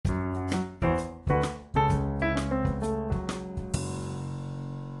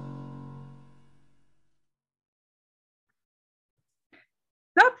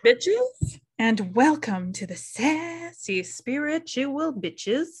bitches, and welcome to the Sassy Spiritual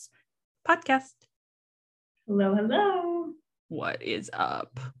Bitches podcast. Hello, hello. What is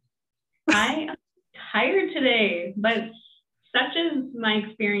up? I am tired today, but such is my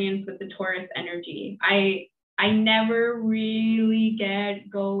experience with the Taurus energy. I never really get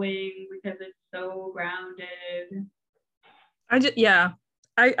going because it's so grounded.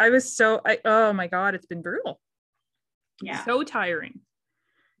 Oh my God, it's been brutal. Yeah. So tiring.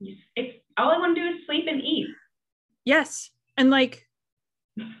 It's all I want to do is sleep and eat. Yes. And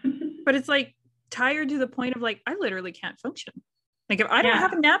but it's like tired to the point of I literally can't function. Like if I don't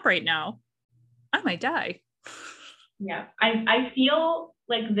have a nap right now, I might die. Yeah. I feel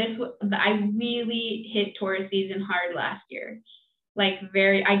like I really hit Taurus season hard last year.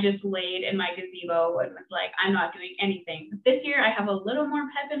 I just laid in my gazebo and was like, I'm not doing anything. This year I have a little more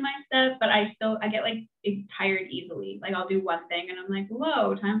pep in my step, but I get tired easily. I'll do one thing and I'm like,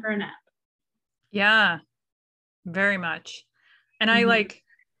 whoa, time for a nap. Yeah, very much. And I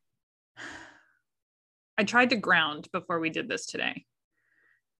tried to ground before we did this today.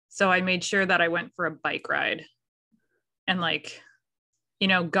 So I made sure that I went for a bike ride and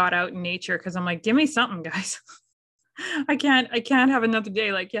got out in nature. Cause I'm like, give me something, guys. I can't have another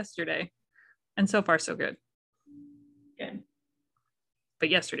day like yesterday. And so far, so good. Good. But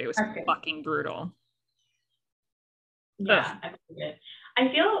yesterday was fucking brutal. Yeah, I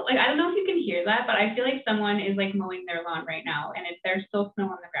feel like, I don't know if you can hear that, but I feel like someone is mowing their lawn right now. And there's still snow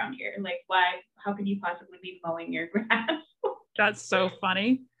on the ground here. How could you possibly be mowing your grass? That's so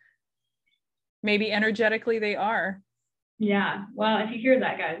funny. Maybe energetically they are. Yeah. Well, if you hear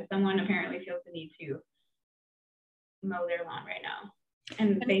that, guys, someone apparently feels the need to mow their lawn right now.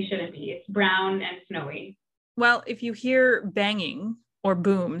 And they shouldn't be. It's brown and snowy. Well, if you hear banging or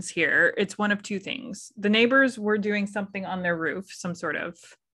booms here, it's one of two things. The neighbors were doing something on their roof, some sort of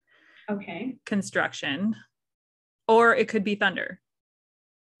construction, or it could be thunder.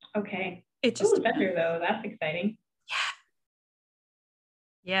 Okay. It just thunder though. That's exciting.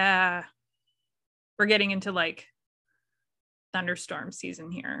 Yeah. We're getting into thunderstorm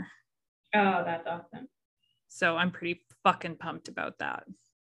season here. Oh, that's awesome. So I'm pretty fucking pumped about that.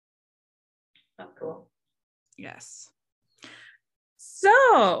 That's cool. Yes.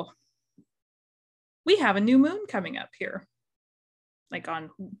 So we have a new moon coming up here. I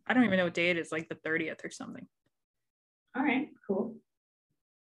don't even know what day it is, the 30th or something. All right, cool.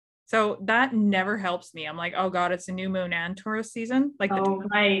 So that never helps me. I'm like, oh God, it's a new moon and Taurus season.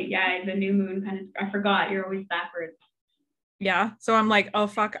 Right. Yeah, the new moon I forgot. You're always backwards. Yeah. So I'm like, oh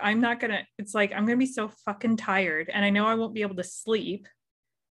fuck, I'm gonna be so fucking tired and I know I won't be able to sleep.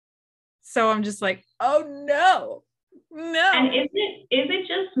 So I'm just like, oh no. And is it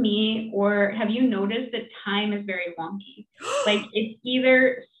just me, or have you noticed that time is very wonky? It's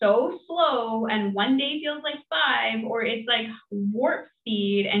either so slow and one day feels like 5, or it's warp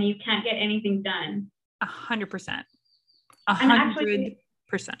speed and you can't get anything done. 100%. 100%.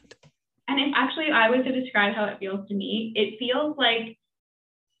 And if actually I was to describe how it feels to me, it feels like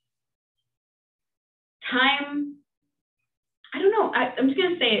time, I don't know, I'm just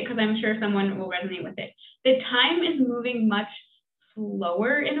going to say it because I'm sure someone will resonate with it. The time is moving much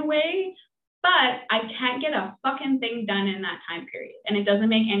slower in a way, but I can't get a fucking thing done in that time period. And it doesn't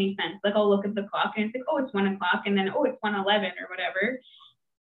make any sense. I'll look at the clock and it's oh, it's 1 o'clock, and then, oh, it's 1:11 or whatever.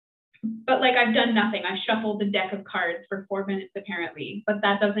 But I've done nothing. I've shuffled the deck of cards for 4 minutes apparently, but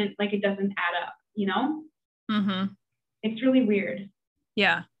that doesn't, it doesn't add up, you know? Mm-hmm. It's really weird.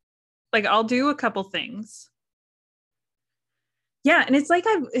 Yeah. I'll do a couple things. Yeah. And it's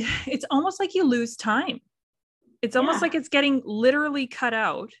it's almost like you lose time. It's almost like it's getting literally cut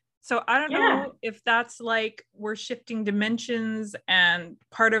out. So I don't know if that's we're shifting dimensions and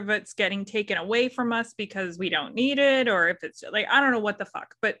part of it's getting taken away from us because we don't need it, or if it's I don't know what the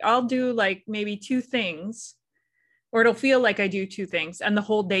fuck, but I'll do maybe 2 things, or it'll feel like I do 2 things and the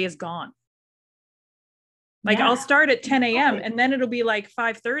whole day is gone. I'll start at 10 a.m. and then it'll be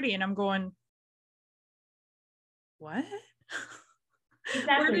 5:30 and I'm going, what?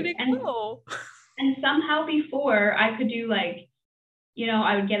 Exactly. Where did it go? And somehow before I could do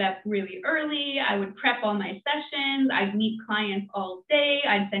I would get up really early. I would prep all my sessions. I'd meet clients all day.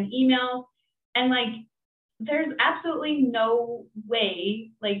 I'd send emails. And there's absolutely no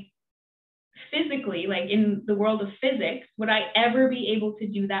way, physically, in the world of physics, would I ever be able to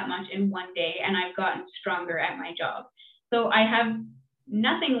do that much in one day. And I've gotten stronger at my job. So I have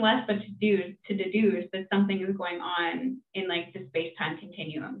nothing less but to deduce that something is going on in the space-time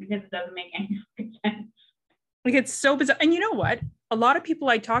continuum, because it doesn't make any sense. It's so bizarre. And you know what? A lot of people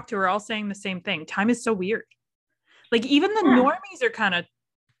I talk to are all saying the same thing. Time is so weird. Even the normies are kind of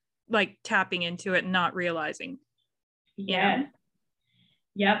like tapping into it and not realizing. Yes.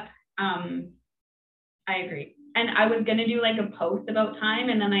 Yep. I agree. And I was going to do like a post about time.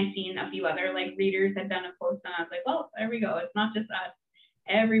 And then I seen a few other like readers had done a post and I was like, well, there we go. It's not just us.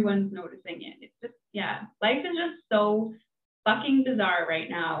 Everyone's noticing it. It's just, yeah, life is just so fucking bizarre right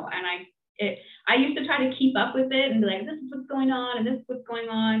now. And I used to try to keep up with it and be like, this is what's going on and this is what's going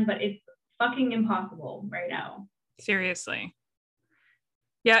on, but it's fucking impossible right now. Seriously.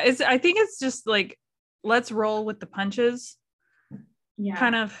 Yeah, I think it's just like, let's roll with the punches. Yeah.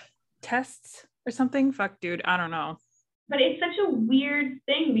 Kind of tests or something. Fuck, dude, I don't know. But it's such a weird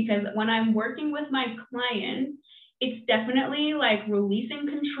thing because when I'm working with my clients, it's definitely like releasing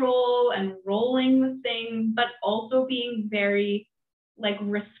control and rolling with things, but also being very like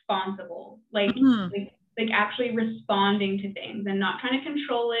responsible, like actually responding to things and not trying to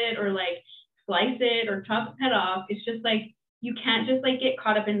control it or like slice it or chop its head off. It's just like, you can't just like get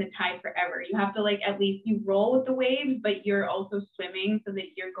caught up in the tide forever. You have to like, at least you roll with the waves, but you're also swimming so that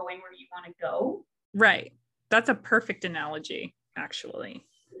you're going where you want to go. Right. That's a perfect analogy, actually.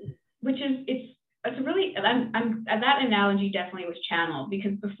 Which is, it's really, that analogy definitely was channeled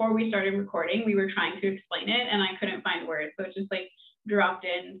because before we started recording, we were trying to explain it and I couldn't find words. So it's just like dropped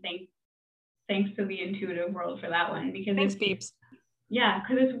in. Thanks to the intuitive world for that one. Because thanks, peeps. Yeah,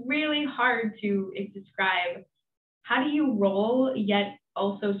 because it's really hard to describe how do you roll yet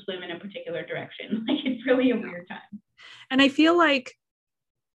also swim in a particular direction. Like it's really a weird time. And I feel like,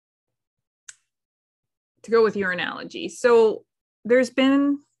 to go with your analogy, so there's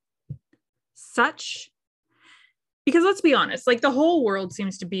been because let's be honest, like the whole world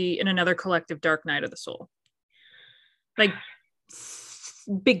seems to be in another collective dark night of the soul, like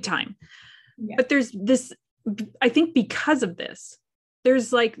big time. Yeah. But there's this, I think because of this,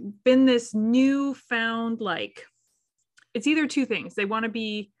 there's like been this newfound, like, it's either two things. They want to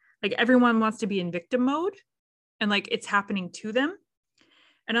be like, everyone wants to be in victim mode and like it's happening to them.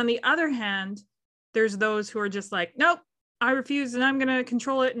 And on the other hand, there's those who are just like, nope, I refuse and I'm going to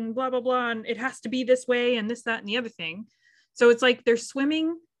control it and blah, blah, blah. And it has to be this way and this, that, and the other thing. So it's like they're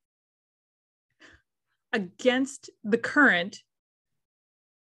swimming against the current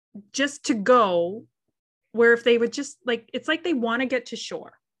just to go where if they would just like, it's like they want to get to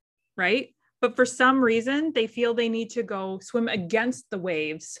shore, right? But for some reason, they feel they need to go swim against the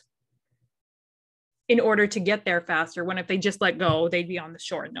waves in order to get there faster, when if they just let go, they'd be on the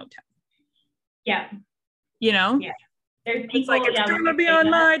shore in no time. Yeah. You know? Yeah. There's people, it's like, it's gonna be on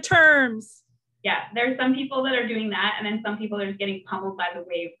my terms. Yeah. There's some people that are doing that. And then some people are just getting pummeled by the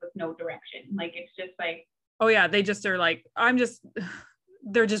waves with no direction. Like, it's just like. Oh yeah. They just are like,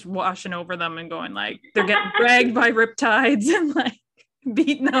 they're just washing over them and going like, they're getting dragged by riptides and like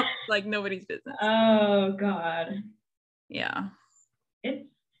beaten up like nobody's business. Oh God. Yeah. It's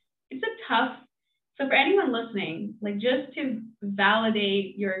a tough. So for anyone listening, like just to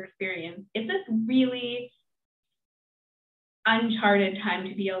validate your experience, it's a really uncharted time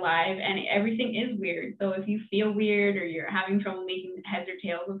to be alive and everything is weird. So if you feel weird or you're having trouble making heads or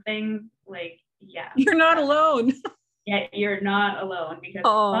tails of things, like, yeah. You're not alone. Yeah, you're not alone because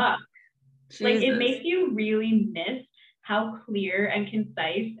fuck. Like it makes you really miss how clear and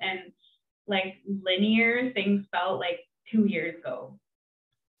concise and like linear things felt like 2 years ago.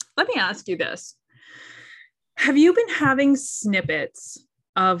 Let me ask you this. Have you been having snippets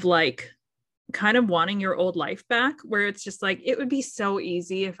of like kind of wanting your old life back where it's just like, it would be so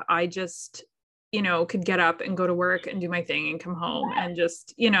easy if I just, could get up and go to work and do my thing and come home and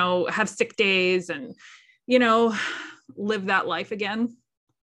just, have sick days and, live that life again?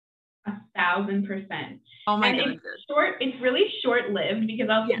 1,000%. Oh my God. It's really short-lived because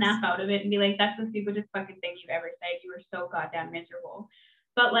I'll snap out of it and be like, that's the stupidest fucking thing you've ever said. You were so goddamn miserable.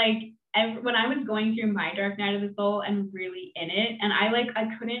 But like when I was going through my dark night of the soul and really in it, and I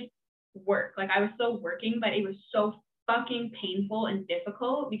couldn't work. Like I was still working, but it was so fucking painful and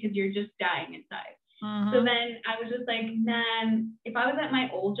difficult because you're just dying inside. Mm-hmm. So then I was just like, man, if I was at my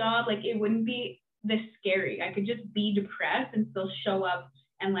old job, like it wouldn't be this scary. I could just be depressed and still show up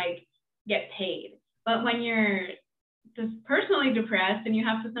and like get paid. But when you're just personally depressed and you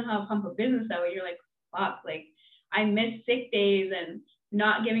have to somehow pump a business out, you're like, fuck, like I miss sick days and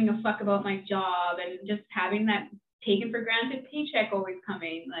not giving a fuck about my job and just having that taken for granted paycheck always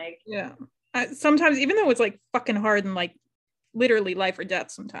coming. Like, yeah. Sometimes, even though it's like fucking hard and like literally life or death,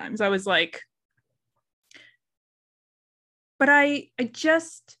 sometimes I was like, but I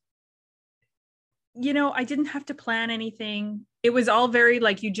just, I didn't have to plan anything. It was all very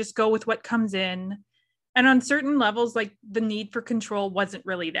like, you just go with what comes in. And on certain levels, like the need for control wasn't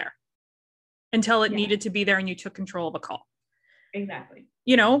really there until it needed to be there and you took control of a call. Exactly.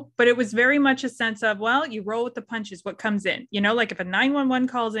 you know, but it was very much a sense of, well, you roll with the punches, what comes in, you know, like if a 911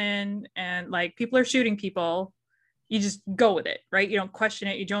 calls in and like people are shooting people, you just go with it, right? You don't question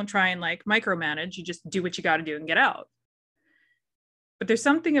it. You don't try and like micromanage. You just do what you got to do and get out. But there's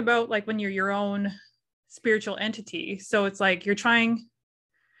something about like when you're your own spiritual entity. So it's like you're trying,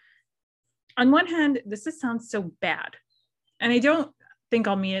 on one hand, this sounds so bad. And I don't think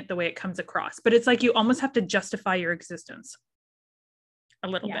I'll mean it the way it comes across, but it's like you almost have to justify your existence a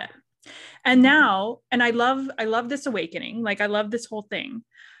little bit. And now, and I love this awakening. Like I love this whole thing.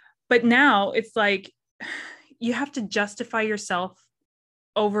 But now it's like you have to justify yourself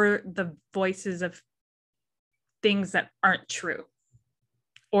over the voices of things that aren't true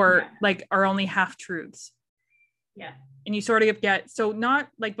or like are only half truths. Yeah. And you sort of get, so not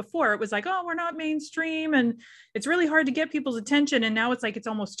like before, it was like, oh, we're not mainstream and it's really hard to get people's attention. And now it's like, it's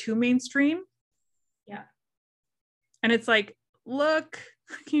almost too mainstream. Yeah. And it's like, look,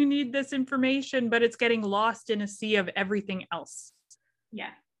 you need this information, but it's getting lost in a sea of everything else.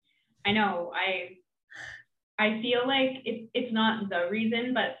 Yeah, I know. I feel like it's not the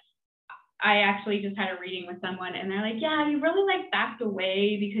reason, but I actually just had a reading with someone and they're like, yeah, you really like backed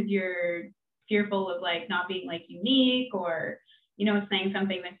away because you're fearful of like not being like unique or, you know, saying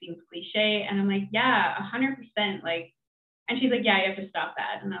something that seems cliche. And I'm like, yeah, 100%. Like, and she's like, yeah, you have to stop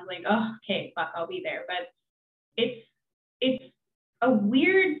that. And I was like, oh, okay, fuck, I'll be there. But it's a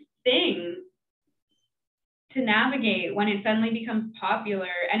weird thing to navigate when it suddenly becomes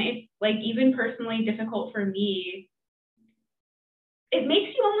popular. And it's like even personally difficult for me. It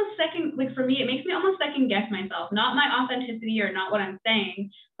makes you almost second, like for me, it makes me almost second guess myself, not my authenticity or not what I'm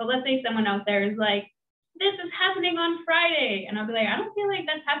saying. But let's say someone out there is like, this is happening on Friday. And I'll be like, I don't feel like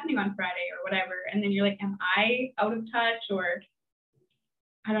that's happening on Friday or whatever. And then you're like, am I out of touch? Or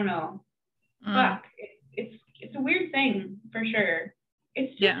I don't know. Fuck. It's a weird thing for sure.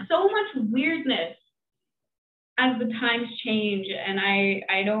 It's just so much weirdness as the times change. And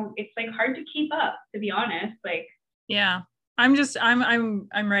I don't, it's like hard to keep up, to be honest. Like, yeah. I'm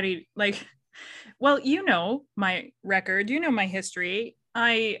ready. Like, well, you know, my record, you know, my history.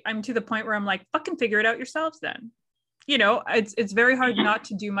 I'm to the point where I'm like, fucking figure it out yourselves then. You know, it's very hard not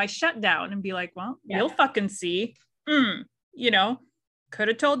to do my shutdown and be like, well, you'll fucking see. You know, could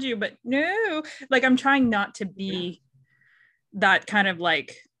have told you, but no. Like, I'm trying not to be that kind of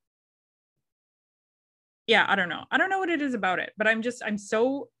like, yeah, I don't know. I don't know what it is about it, but I'm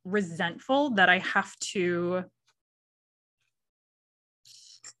so resentful that I have to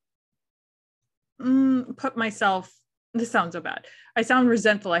put myself, this sounds so bad. I sound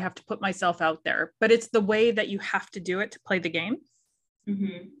resentful. I have to put myself out there, but it's the way that you have to do it to play the game.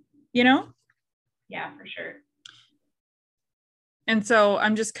 You know? Yeah, for sure. And so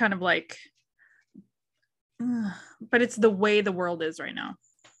I'm just kind of like, but it's the way the world is right now.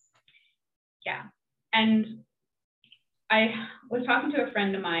 Yeah. And I was talking to a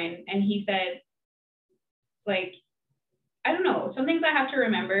friend of mine and he said, like, I don't know, some things I have to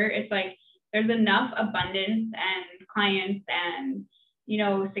remember. It's like, there's enough abundance and clients and, you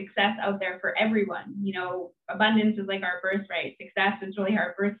know, success out there for everyone. You know, abundance is like our birthright. Success is really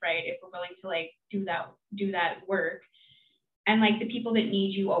our birthright if we're willing to like do that work. And like the people that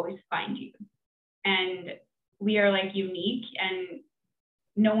need you always find you. And we are like unique and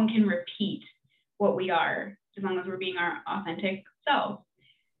no one can repeat what we are as long as we're being our authentic self.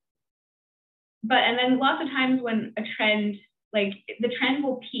 But, and then lots of times when a trend, like the trend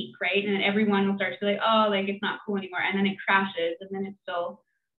will peak, right? And then everyone will start to be like, oh, like it's not cool anymore. And then it crashes and then it's still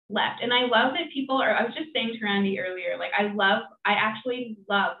left. And I love that people are, I was just saying to Randy earlier, like I actually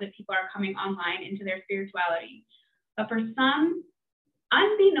love that people are coming online into their spirituality. But for some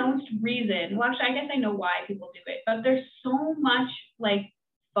unbeknownst reason, well, actually, I guess I know why people do it, but there's so much like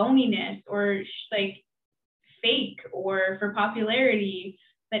phoniness or like fake or for popularity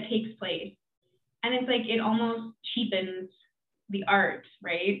that takes place. And it's like, it almost cheapens the art,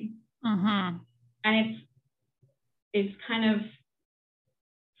 right? And it's kind of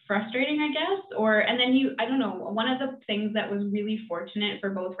frustrating, I guess, and then I don't know, one of the things that was really fortunate for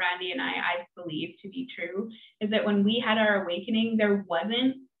both Randy and I believe to be true, is that when we had our awakening, there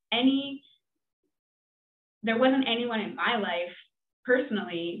wasn't anyone in my life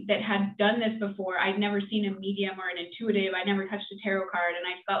personally that had done this before. I'd never seen a medium or an intuitive. I never touched a tarot card, and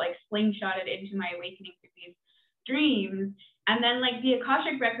I felt like slingshotted into my awakening through these dreams. And then like the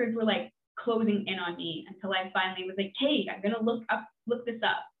Akashic records were like closing in on me until I finally was like, hey, I'm gonna look this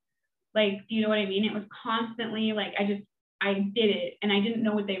up. Like, do you know what I mean? It was constantly like, I did it and I didn't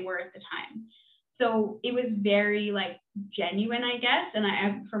know what they were at the time. So it was very like genuine, I guess.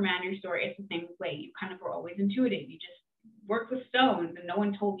 And for Man Your Story, it's the same way. You kind of were always intuitive. You just worked with stones and no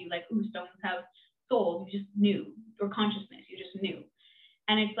one told you like, ooh, stones have souls. You just knew, or consciousness, you just knew.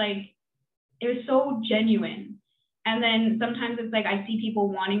 And it's like, it was so genuine. And then sometimes it's like, I see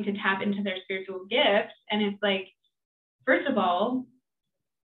people wanting to tap into their spiritual gifts. And it's like, first of all,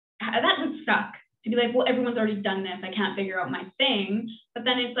 that would suck to be like, well, everyone's already done this. I can't figure out my thing. But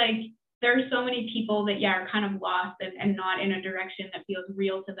then it's like, there are so many people that, yeah, are kind of lost and not in a direction that feels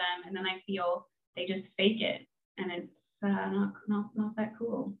real to them. And then I feel they just fake it. And it's not that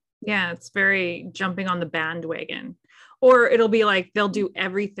cool. Yeah, it's very jumping on the bandwagon. Or it'll be like, they'll do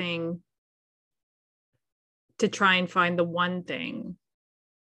everything to try and find the one thing,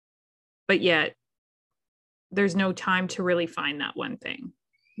 but yet there's no time to really find that one thing.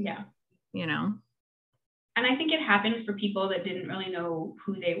 Yeah. You know? And I think it happens for people that didn't really know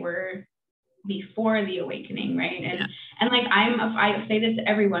who they were before the awakening, right? And like, I say this to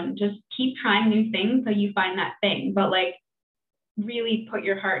everyone, just keep trying new things so you find that thing, but like really put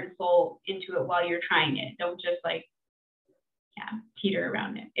your heart and soul into it while you're trying it. Don't just like, teeter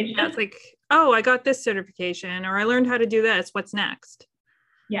around it. It's just like, oh, I got this certification, or I learned how to do this. What's next?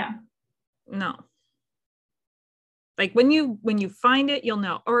 Yeah. No. Like when you find it, you'll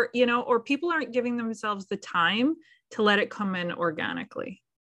know, or, you know, or people aren't giving themselves the time to let it come in organically.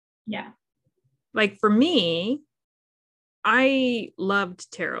 Yeah. Like for me, I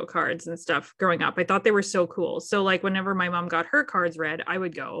loved tarot cards and stuff growing up. I thought they were so cool. So like whenever my mom got her cards read, I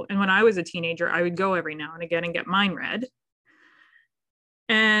would go. And when I was a teenager, I would go every now and again and get mine read.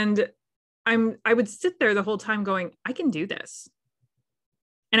 And I would sit there the whole time going, I can do this.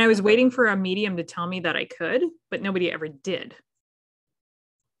 And I was waiting for a medium to tell me that I could, but nobody ever did.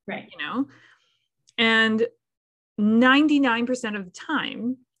 Right. You know? And 99% of the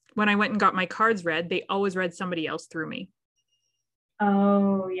time when I went and got my cards read, they always read somebody else through me.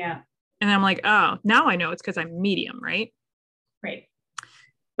 Oh, yeah. And I'm like, oh, now I know it's because I'm medium, right? Right.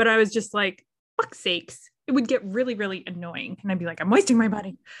 But I was just like, fuck's sakes. It would get really, really annoying. And I'd be like, I'm wasting my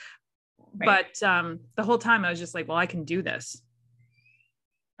money. Right. But the whole time I was just like, well, I can do this.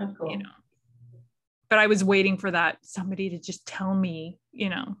 That's cool. You know, but I was waiting for that somebody to just tell me, you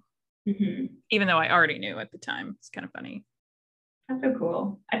know, even though I already knew at the time. It's kind of funny. That's so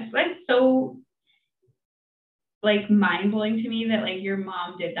cool. It's like so like mind blowing to me that like your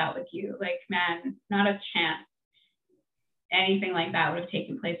mom did that with you. Like, man, not a chance anything like that would have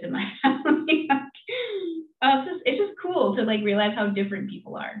taken place in my family. It's just cool to like realize how different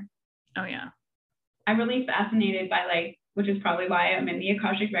people are. Oh yeah. I'm really fascinated by like, which is probably why I'm in the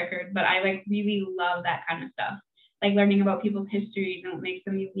Akashic Records, but I like really love that kind of stuff. Like learning about people's histories and what makes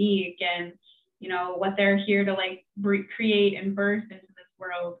them unique and, you know, what they're here to like create and birth into this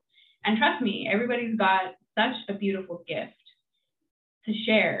world. And trust me, everybody's got such a beautiful gift to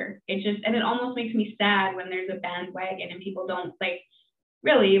share. And it almost makes me sad when there's a bandwagon and people don't like,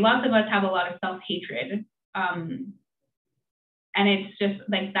 really, lots of us have a lot of self-hatred. And it's just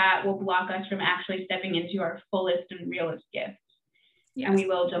like that will block us from actually stepping into our fullest and realest gifts. Yes. And we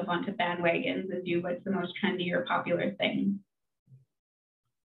will jump onto bandwagons and do what's the most trendy or popular thing.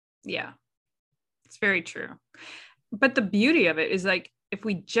 Yeah, it's very true. But the beauty of it is like, if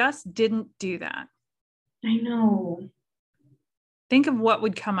we just didn't do that. I know. Think of what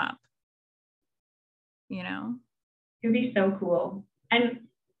would come up. You know? It would be so cool. And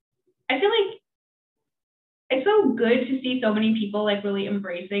I feel like it's so good to see so many people like really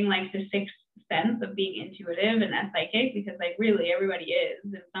embracing like the sixth sense of being intuitive and that psychic, because like really everybody is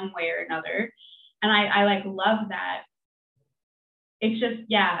in some way or another. And I like love that. It's just,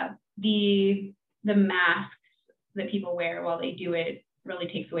 yeah, the masks that people wear while they do it really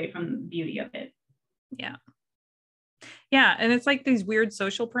takes away from the beauty of it. Yeah. Yeah. And it's like these weird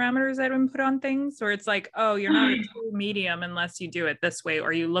social parameters that have been put on things where it's like, oh, you're not a true medium unless you do it this way,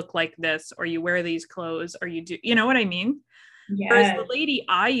 or you look like this, or you wear these clothes, or you do, you know what I mean? Yes. Whereas the lady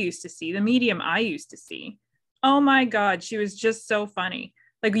I used to see, the medium I used to see, oh my God, she was just so funny.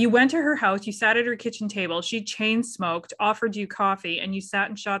 Like you went to her house, you sat at her kitchen table, she chain smoked, offered you coffee, and you sat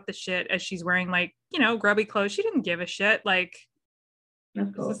and shot the shit as she's wearing like, you know, grubby clothes. She didn't give a shit. Like,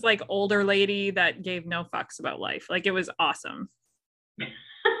 that's cool. This like older lady that gave no fucks about life. Like it was awesome.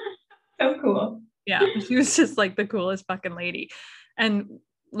 So cool. Yeah. She was just like the coolest fucking lady. And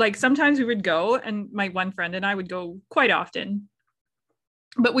like sometimes we would go, and my one friend and I would go quite often,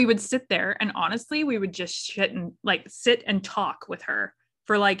 but we would sit there and honestly, we would just sit and talk with her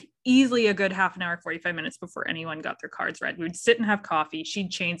for like easily a good half an hour, 45 minutes before anyone got their cards read. We would sit and have coffee.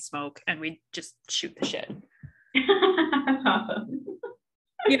 She'd chain smoke and we'd just shoot the shit. That's awesome.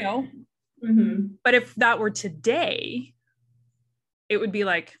 You know, but if that were today, it would be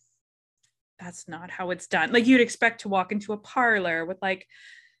like, that's not how it's done. Like you'd expect to walk into a parlor with like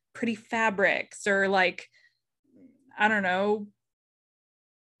pretty fabrics or like, I don't know,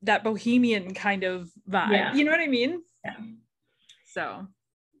 that bohemian kind of vibe. Yeah. You know what I mean? Yeah. So.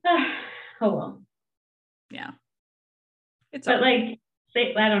 Oh, well. Yeah. It's but like,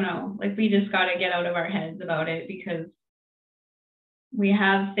 I don't know, like we just got to get out of our heads about it because we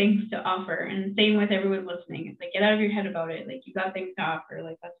have things to offer. And same with everyone listening. It's like, get out of your head about it. Like you got things to offer.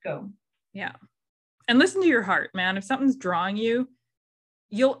 Like, let's go. Yeah. And listen to your heart, man. If something's drawing you,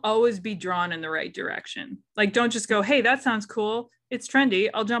 you'll always be drawn in the right direction. Like, don't just go, hey, that sounds cool. It's trendy.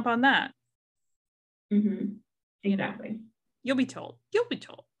 I'll jump on that. Mm-hmm. Exactly. You know, you'll be told. You'll be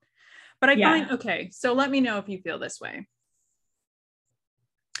told. But I find, okay, so let me know if you feel this way.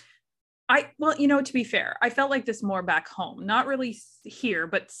 Well, you know, to be fair, I felt like this more back home, not really here,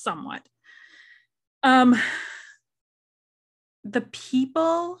 but somewhat. The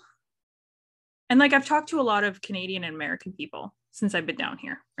people, and like I've talked to a lot of Canadian and American people since I've been down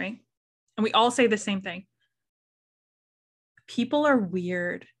here, right? And we all say the same thing. People are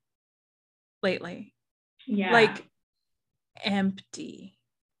weird lately. Yeah. Like empty.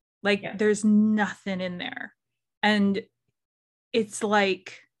 Like there's nothing in there. And it's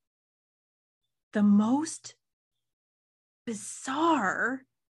like the most bizarre,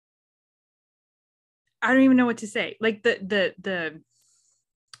 I don't even know what to say. Like the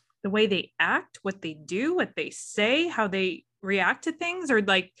way they act, what they do, what they say, how they react to things, or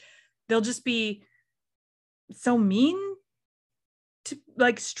like they'll just be so mean to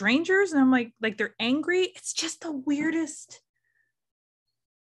like strangers. And I'm like they're angry. It's just the weirdest.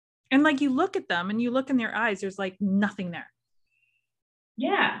 And like you look at them and you look in their eyes, there's like nothing there.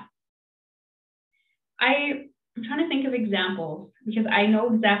 Yeah. I'm trying to think of examples because I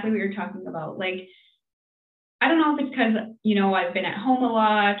know exactly what you're talking about. Like, I don't know if it's because, you know, I've been at home a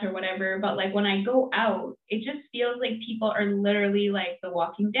lot or whatever, but like when I go out, it just feels like people are literally like the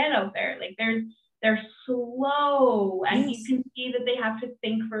Walking Dead out there. Like they're slow and you can see that they have to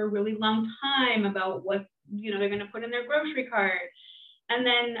think for a really long time about what, you know, they're going to put in their grocery cart. And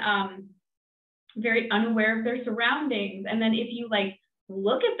then very unaware of their surroundings. And then if you like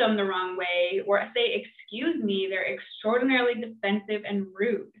look at them the wrong way or say, excuse me, they're extraordinarily defensive and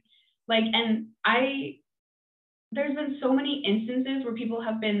rude. Like, and there's been so many instances where people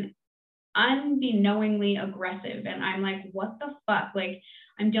have been unbeknowingly aggressive. And I'm like, what the fuck? Like,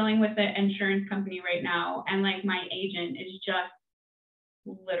 I'm dealing with an insurance company right now. And like, my agent is just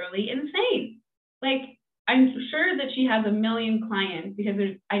literally insane. Like, I'm sure that she has a million clients because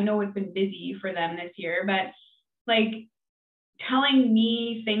I know it's been busy for them this year, but like telling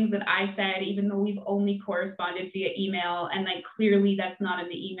me things that I said, even though we've only corresponded via email, and like clearly that's not in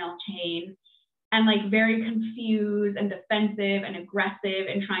the email chain, and like very confused and defensive and aggressive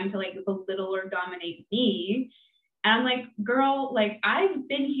and trying to like belittle or dominate me. And I'm like, girl, like I've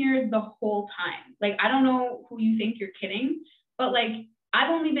been here the whole time. Like, I don't know who you think you're kidding, but like I've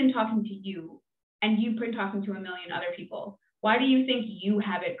only been talking to you and you've been talking to a million other people. Why do you think you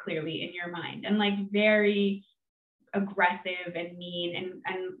have it clearly in your mind? And like very aggressive and mean.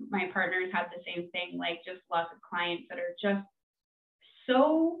 And my partners have the same thing, like just lots of clients that are just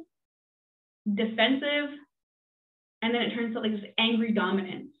so defensive. And then it turns to like this angry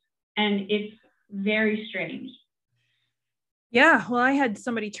dominance. And it's very strange. Yeah, well, I had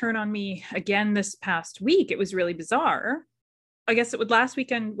somebody turn on me again this past week. It was really bizarre. I guess last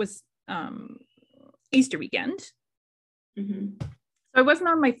weekend was Easter weekend. Mm-hmm. So I wasn't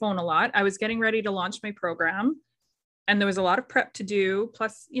on my phone a lot. I was getting ready to launch my program and there was a lot of prep to do.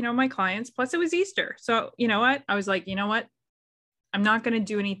 Plus, you know, my clients, plus it was Easter. So, you know what? I was like, you know what? I'm not going to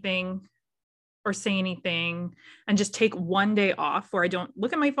do anything or say anything and just take one day off where I don't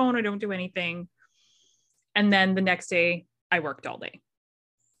look at my phone. I don't do anything. And then the next day I worked all day.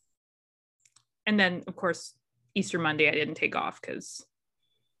 And then of course, Easter Monday, I didn't take off because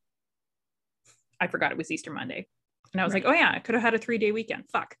I forgot it was Easter Monday. And I was like, oh yeah, I could have had a 3-day weekend.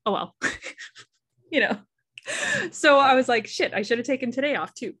 Fuck. Oh, well, you know? So I was like, shit, I should have taken today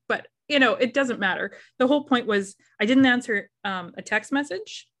off too. But you know, it doesn't matter. The whole point was I didn't answer a text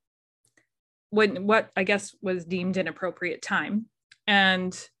message when what I guess was deemed an appropriate time.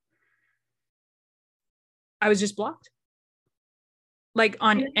 And I was just blocked. Like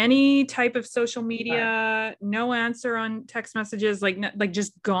on any type of social media, no answer on text messages, like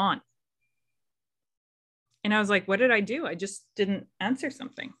just gone. And I was like, what did I do? I just didn't answer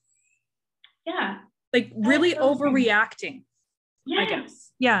something. Yeah. Like really so overreacting. Yeah. I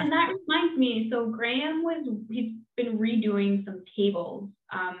guess. Yeah. And that reminds me. So Graham he's been redoing some tables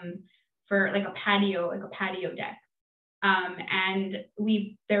for like a patio deck. And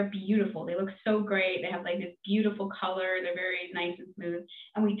they're beautiful. They look so great. They have like this beautiful color. They're very nice and smooth.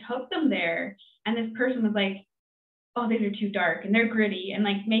 And we took them there, and this person was like, oh, these are too dark and they're gritty, and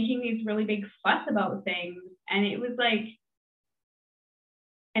like making these really big fuss about things. And it was like,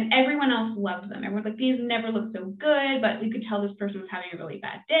 and everyone else loved them. Everyone's like, these never look so good, but we could tell this person was having a really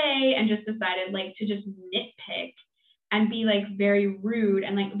bad day, and just decided like to just nitpick and be like very rude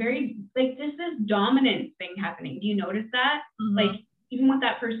and like very like this dominant thing happening. Do you notice that? Mm-hmm. Like even with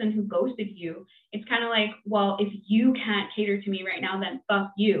that person who ghosted you, it's kind of like, well, if you can't cater to me right now, then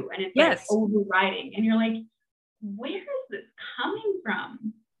fuck you. And it's like overriding. And you're like, where is this coming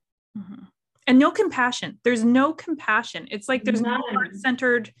from? Mm-hmm. And no compassion. There's no compassion. It's like there's no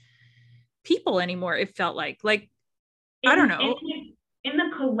heart-centered people anymore. It felt like I don't know. In the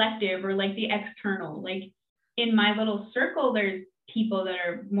collective or like the external, like in my little circle, there's people that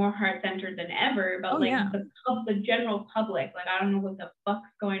are more heart-centered than ever, but the general public, like I don't know what the fuck's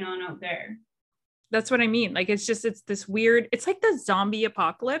going on out there. That's what I mean. Like it's this weird, it's like the zombie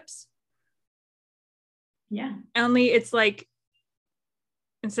apocalypse. Yeah. Only it's like,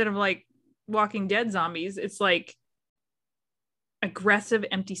 instead of like Walking Dead zombies, it's like aggressive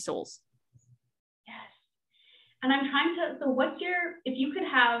empty souls. Yes. And I'm trying to, so if you could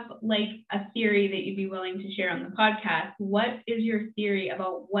have like a theory that you'd be willing to share on the podcast, what is your theory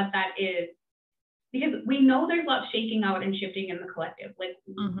about what that is? Because we know there's lots shaking out and shifting in the collective. Like,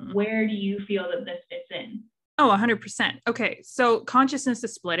 where do you feel that this fits in? Oh, 100%. Okay. So consciousness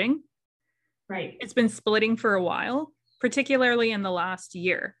is splitting. Right. It's been splitting for a while, particularly in the last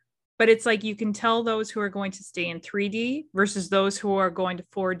year. But it's like you can tell those who are going to stay in 3D versus those who are going to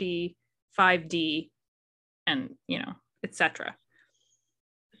 4D, 5D, and, etc.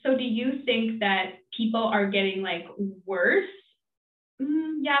 So do you think that people are getting like worse?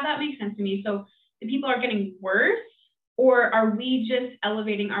 Yeah, that makes sense to me. So the people are getting worse, or are we just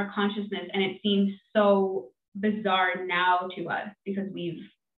elevating our consciousness and it seems so bizarre now to us because we've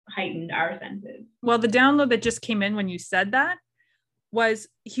heightened our senses? Well, the download that just came in when you said that was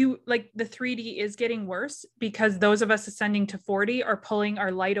like the 3D is getting worse because those of us ascending to 4D are pulling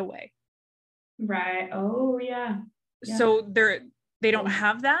our light away. Right. Oh yeah. So they don't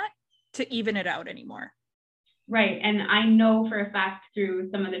have that to even it out anymore. Right. And I know for a fact through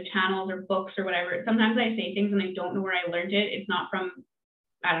some of the channels or books or whatever, sometimes I say things and I don't know where I learned it. It's not from,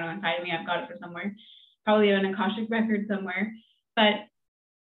 I don't know, inside of me. I've got it from somewhere, probably an Akashic record somewhere. But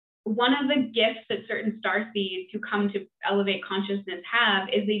one of the gifts that certain star seeds who come to elevate consciousness have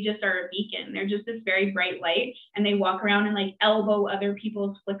is they just are a beacon. They're just this very bright light, and they walk around and like elbow other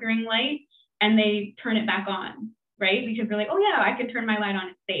people's flickering light and they turn it back on, right? Because they're like, oh yeah, I can turn my light on.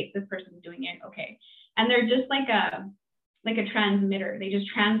 It's safe. This person's doing it. Okay. And they're just like a transmitter. They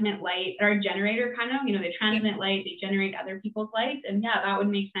just transmit light, or a generator kind of, they transmit light, they generate other people's lights. And yeah, that would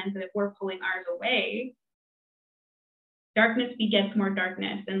make sense that if we're pulling ours away, darkness begets more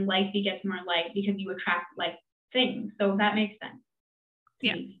darkness and light begets more light because you attract like things. So that makes sense.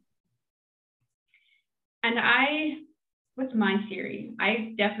 Yeah. And what's my theory?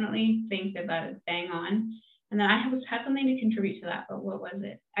 I definitely think that is bang on. And then I had something to contribute to that, but what was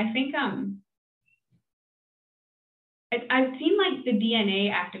it? I think I've seen like the DNA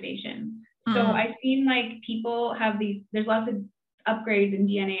activation. So I've seen like people have there's lots of upgrades in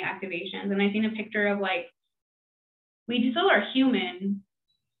DNA activations. And I've seen a picture of like, we still are human,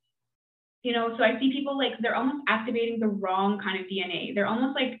 so I see people like, they're almost activating the wrong kind of DNA. They're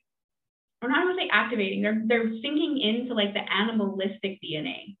almost like, or not going to say activating, they're sinking into like the animalistic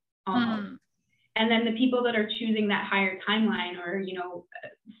DNA almost. And then the people that are choosing that higher timeline or,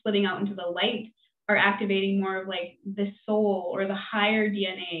 splitting out into the light are activating more of like the soul or the higher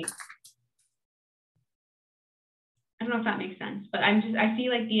DNA. I don't know if that makes sense, but I see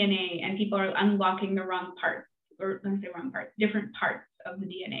like DNA and people are unlocking the wrong parts, or let me say wrong parts, different parts of the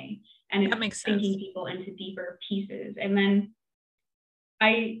DNA. And it's sinking people into deeper pieces. And then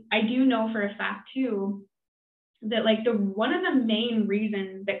I do know for a fact too, that like one of the main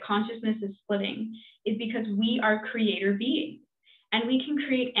reasons that consciousness is splitting is because we are creator beings. And we can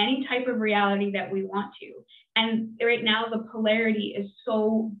create any type of reality that we want to. And right now, the polarity is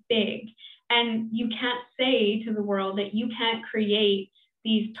so big. And you can't say to the world that you can't create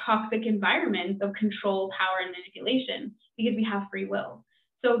these toxic environments of control, power, and manipulation because we have free will.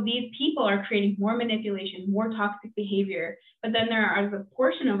 So these people are creating more manipulation, more toxic behavior. But then there are a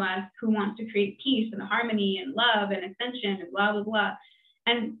portion of us who wants to create peace and harmony and love and ascension and blah, blah, blah.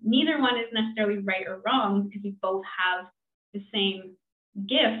 And neither one is necessarily right or wrong because we both have the same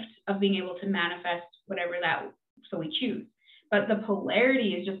gift of being able to manifest whatever so we choose. But the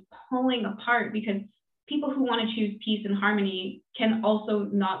polarity is just pulling apart because people who want to choose peace and harmony can also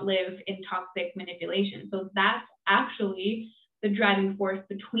not live in toxic manipulation. So that's actually the driving force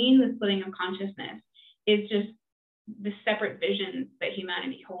between the splitting of consciousness, is just the separate visions that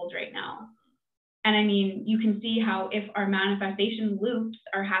humanity holds right now. And I mean, you can see how if our manifestation loops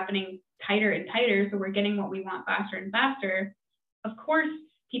are happening tighter and tighter, so we're getting what we want faster and faster, of course,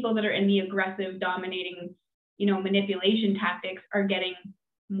 people that are in the aggressive, dominating, manipulation tactics are getting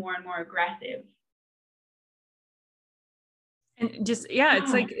more and more aggressive. And just,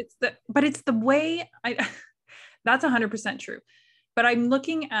 it's like, it's the way that's 100% true. But I'm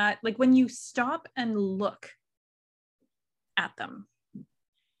looking at, like, when you stop and look at them,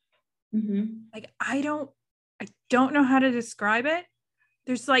 like, I don't know how to describe it.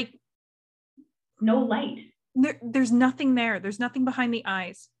 There's like no light. There's nothing there. There's nothing behind the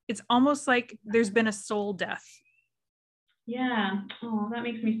eyes. It's almost like there's been a soul death. Yeah. Oh, that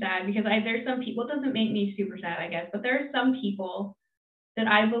makes me sad, because there's some people, it doesn't make me super sad, I guess, but there are some people that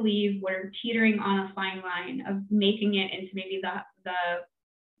I believe were teetering on a fine line of making it into maybe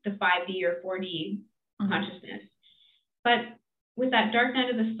the 5D or 4D consciousness. But with that dark night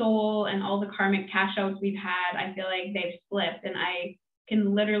of the soul and all the karmic cash outs we've had, I feel like they've slipped. And I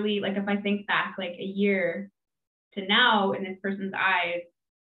can literally, like, if I think back like a year to now in this person's eyes,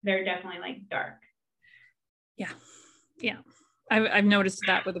 they're definitely like dark. Yeah. I've noticed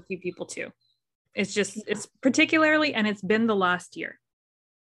that with a few people too. It's just, it's particularly, and it's been the last year.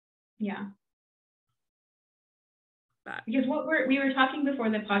 Yeah. Because we were talking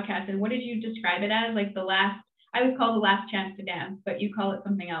before the podcast, and what did you describe it as? Like I would call the last chance to dance, but you call it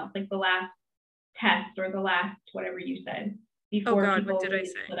something else, like the last test or the last whatever you said before people really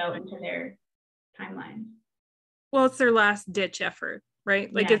split out into their timelines. Well, it's their last ditch effort,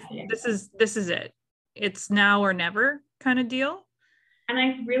 right? Like this is it. It's now or never kind of deal. And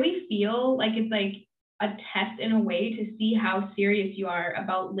I really feel like it's like a test in a way to see how serious you are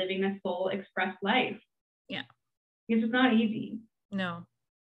about living a soul expressed life. Yeah. Because it's not easy. No.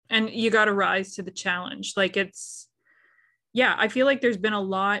 And you got to rise to the challenge. Like I feel like there's been a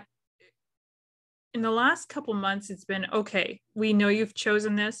lot in the last couple months. It's been, okay, we know you've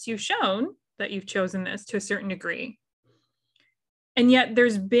chosen this. You've shown that you've chosen this to a certain degree. And yet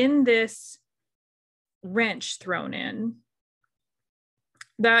there's been this wrench thrown in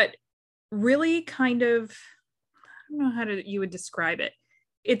that really kind of, I don't know how you would describe it.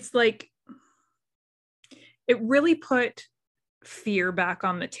 It's like, it really put fear back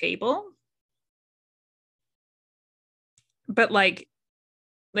on the table. But like,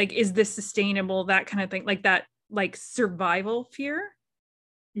 is this sustainable? That kind of thing, like that, like survival fear.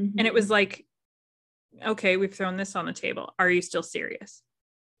 And it was like, okay, we've thrown this on the table. Are you still serious?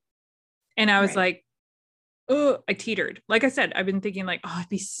 And I was like, oh, I teetered. Like I said, I've been thinking like, oh, it'd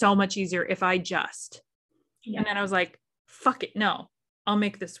be so much easier if I just, and then I was like, fuck it. No, I'll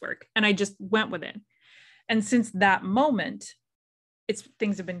make this work. And I just went with it. And since that moment,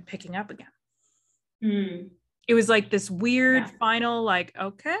 things have been picking up again. It was like this weird final, like,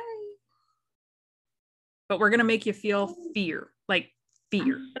 okay, but we're going to make you feel fear.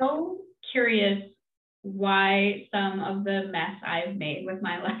 I'm so curious why some of the mess I've made with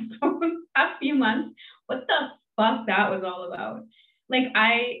my life over the past few months, what the fuck that was all about. Like,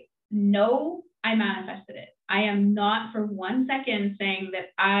 I know I manifested it. I am not for 1 second saying that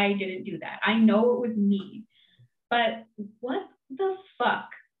I didn't do that. I know it was me. But what the fuck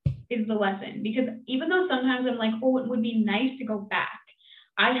is the lesson? Because even though sometimes I'm like, oh, it would be nice to go back,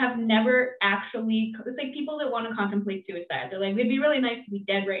 I have never actually, it's like people that want to contemplate suicide. They're like, it'd be really nice to be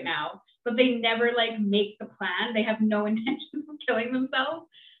dead right now, but they never like make the plan. They have no intention of killing themselves.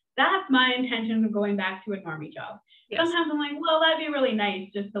 That's my intention of going back to a normie job. Yes. Sometimes I'm like, well, that'd be really nice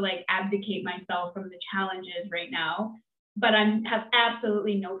just to like abdicate myself from the challenges right now. But I have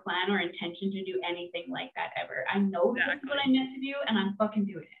absolutely no plan or intention to do anything like that ever. I know this is what I meant to do, and I'm fucking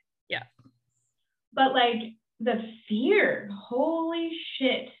doing it. Yeah. But like the fear, holy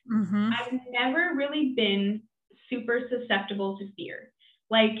shit. I've never really been super susceptible to fear.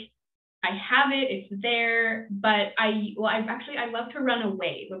 Like, I have it, it's there, but I love to run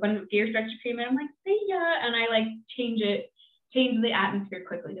away. But when fear starts to creep in, I'm like, see ya, and I like change the atmosphere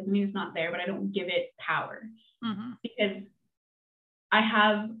quickly. Doesn't mean it's not there, but I don't give it power. Because I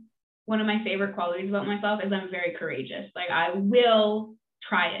have one of my favorite qualities about myself is I'm very courageous. Like, I will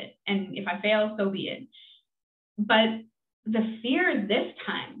try it, and if I fail, so be it. But the fear this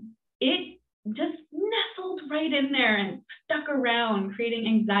time, it just nestled right in there and stuck around, creating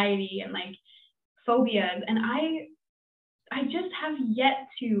anxiety and like phobias. And I just have yet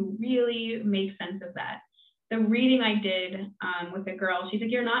to really make sense of that. the reading I did with a girl, she's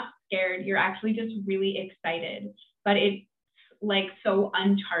like, you're not scared. You're actually just really excited. But it's like so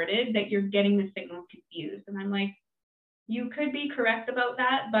uncharted that you're getting the signals confused. And I'm like, you could be correct about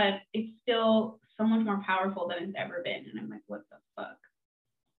that, but it's still so much more powerful than it's ever been. And I'm like, what the fuck?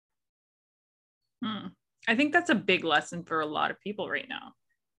 I think that's a big lesson for a lot of people right now.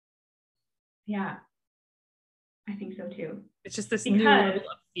 Yeah, I think so too. It's just this new level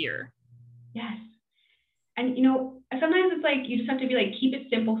of fear. Yes. And you know, sometimes it's like you just have to be like, keep it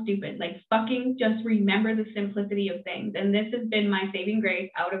simple, stupid. Like fucking just remember the simplicity of things. And this has been my saving grace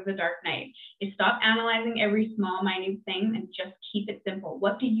out of the dark night, is stop analyzing every small, minute thing and just keep it simple.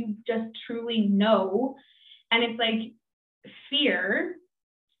 What do you just truly know? And it's like fear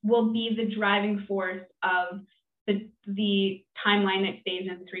will be the driving force of the timeline that stays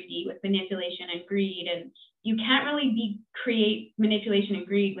in 3D with manipulation and greed. And you can't really create manipulation and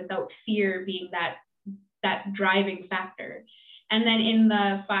greed without fear being that driving factor. And then in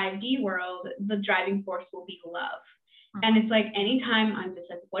the 5D world, the driving force will be love. And it's like, anytime I'm just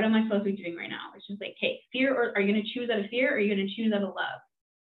like, what am I supposed to be doing right now? It's just like, hey, fear, or are you going to choose out of fear, or are you going to choose out of love?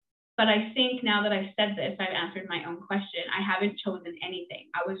 But I think now that I've said this, I've answered my own question. I haven't chosen anything.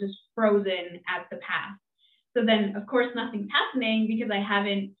 I was just frozen at the path. So then, of course, nothing's happening because I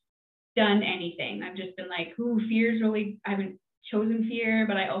haven't done anything. I've just been like, ooh, fear's really, I haven't chosen fear,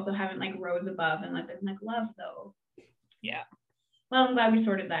 but I also haven't like rose above and like, I'm like, love though. Yeah. Well, I'm glad we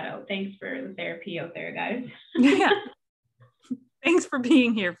sorted that out. Thanks for the therapy out there, guys. Yeah. Thanks for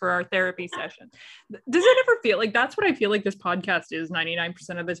being here for our therapy session. Does it ever feel like that's what I feel like this podcast is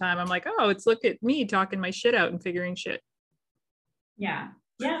 99% of the time? I'm like, oh, it's look at me talking my shit out and figuring shit. Yeah.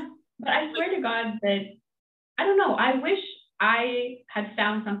 Yeah. But I swear to God that, I don't know, I wish I had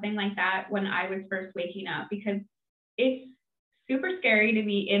found something like that when I was first waking up, because it's super scary to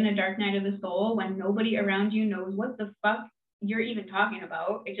be in a dark night of the soul when nobody around you knows what the fuck you're even talking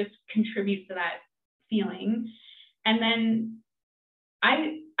about. It just contributes to that feeling. And then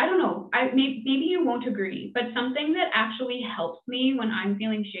I don't know, maybe you won't agree, but something that actually helps me when I'm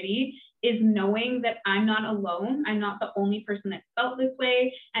feeling shitty is knowing that I'm not alone. I'm not the only person that felt this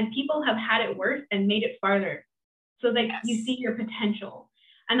way, and people have had it worse and made it farther, so that you see your potential.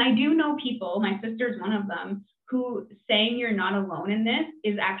 And I do know people, my sister's one of them, who saying you're not alone in this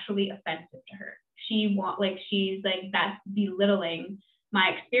is actually offensive to her. She's like, that's belittling my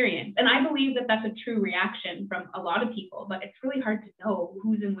experience. And I believe that that's a true reaction from a lot of people, but it's really hard to know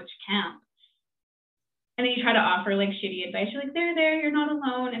who's in which camp. And then you try to offer like shitty advice. You're like, there, you're not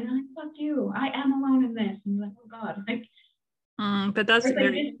alone. And I'm like, fuck you, I am alone in this. And you're like, oh God. Like, but that's like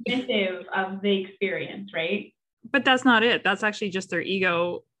dismissive of the experience, right? But that's not it. That's actually just their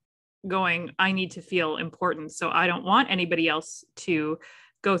ego going, I need to feel important, so I don't want anybody else to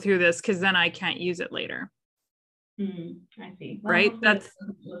go through this, because then I can't use it later. I see. Well, right?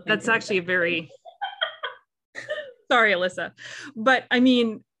 That's actually a very sorry, Alyssa, but I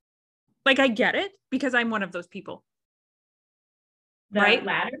mean, like, I get it, because I'm one of those people. Right?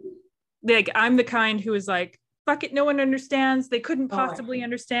 Ladder? Like, I'm the kind who is like, fuck it, no one understands. They couldn't possibly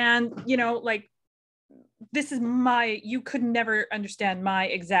understand, you know, like, this is you could never understand my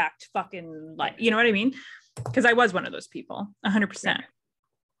exact fucking life. You know what I mean? Because I was one of those people, 100%.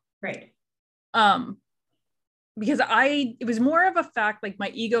 Right. Because it was more of a fact, like, my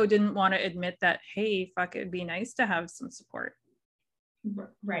ego didn't want to admit that, hey, fuck, it'd be nice to have some support.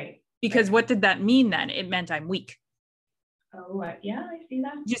 Right. Because what did that mean then? It meant I'm weak. Oh, yeah, I see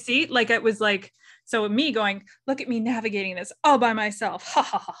that. You see, like, it was like, so me going, look at me navigating this all by myself. Ha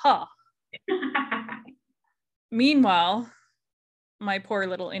ha ha ha. Meanwhile, my poor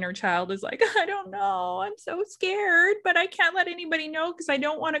little inner child is like, I don't know, I'm so scared, but I can't let anybody know because I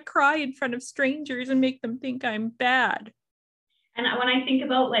don't want to cry in front of strangers and make them think I'm bad. And when I think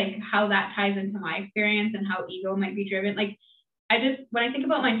about like how that ties into my experience and how ego might be driven, like, when I think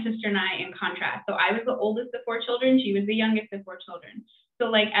about my sister and I in contrast, so I was the oldest of 4 children, she was the youngest of 4 children. So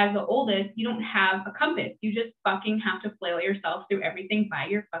like, as the oldest, you don't have a compass. You just fucking have to flail yourself through everything by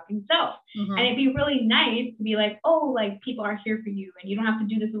your fucking self. Mm-hmm. And it'd be really nice to be like, oh, like, people are here for you and you don't have to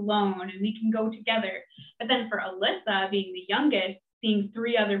do this alone and we can go together. But then for Alyssa, being the youngest, seeing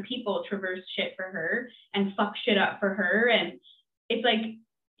 3 other people traverse shit for her and fuck shit up for her. And it's like,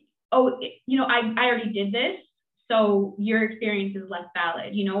 oh, you know, I already did this, so your experience is less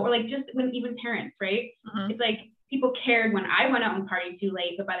valid, you know, or like, just when even parents, right? Mm-hmm. It's like, people cared when I went out and partied too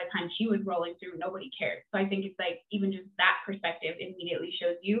late, but by the time she was rolling through, nobody cared. So I think it's like, even just that perspective immediately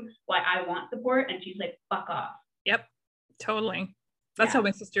shows you why I want support. And she's like, fuck off. Yep, totally. That's how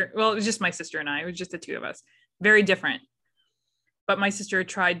my sister, well, it was just my sister and I, it was just the 2 of us. Very different. But my sister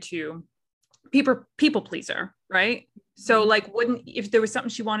tried to people pleaser, right? So like, if there was something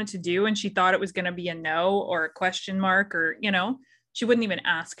she wanted to do and she thought it was going to be a no or a question mark, or, she wouldn't even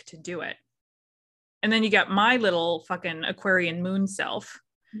ask to do it. And then you got my little fucking Aquarian moon self.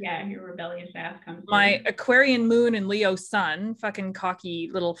 Yeah, your rebellious ass comes My through. Aquarian moon and Leo sun, fucking cocky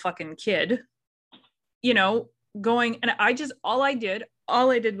little fucking kid, going, and all I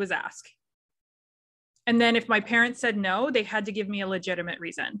did was ask. And then if my parents said no, they had to give me a legitimate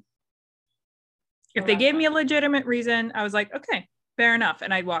reason. If they gave me a legitimate reason, I was like, okay, fair enough.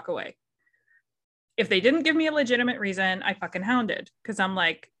 And I'd walk away. If they didn't give me a legitimate reason, I fucking hounded, because I'm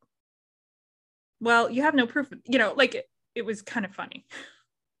like, well, you have no proof. Like it was kind of funny.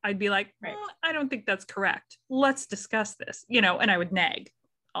 I'd be like, right. I don't think that's correct. Let's discuss this, and I would nag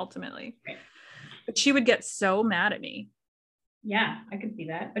ultimately. Right. But she would get so mad at me. Yeah, I could see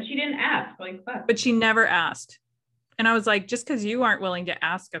that. But she didn't ask. Like, fuck. But she never asked. And I was like, just because you aren't willing to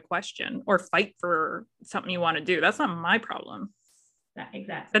ask a question or fight for something you want to do, that's not my problem.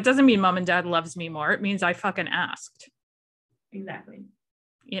 Exactly. That doesn't mean mom and dad loves me more. It means I fucking asked. Exactly.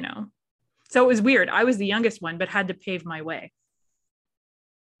 So it was weird. I was the youngest one, but had to pave my way.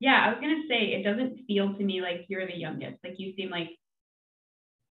 Yeah, I was going to say, it doesn't feel to me like you're the youngest. Like you seem like,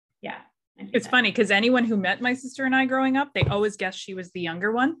 yeah. It's funny because anyone who met my sister and I growing up, they always guessed she was the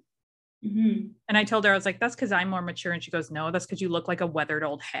younger one. Mm-hmm. And I told her, I was like, that's because I'm more mature. And she goes, no, that's because you look like a weathered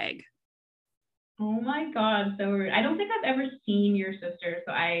old hag. Oh my God. So rude. I don't think I've ever seen your sister.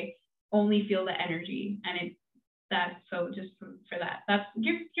 So I only feel the energy. And that's so just for that. That's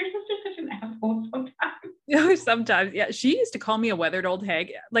your sister's such an asshole sometimes. Sometimes. Yeah. She used to call me a weathered old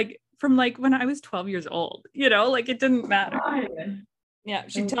hag, like from like when I was 12 years old, like it didn't matter. God. Yeah.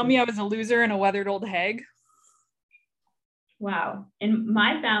 She'd tell me I was a loser and a weathered old hag. Wow. In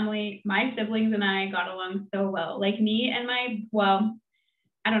my family, my siblings and I got along so well. Like me and I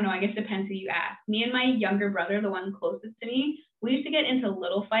don't know, I guess it depends who you ask. Me and my younger brother, the one closest to me, we used to get into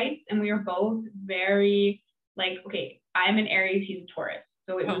little fights, and we were both very like, okay, I'm an Aries, he's a Taurus.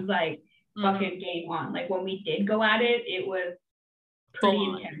 So it was like fucking game on. Like when we did go at it, it was pretty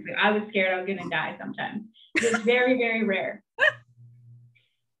intense. I was scared I was gonna die sometimes. It was very, very rare.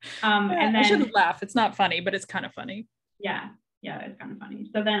 And then I shouldn't laugh. It's not funny, but it's kind of funny. Yeah, it's kind of funny.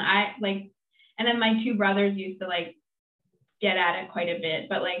 So then and then my two brothers used to like get at it quite a bit,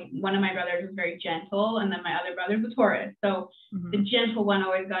 but like one of my brothers was very gentle, and then my other brother's a Taurus. So the gentle one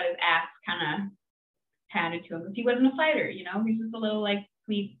always got his ass kind of handed to him because he wasn't a fighter, he's just a little like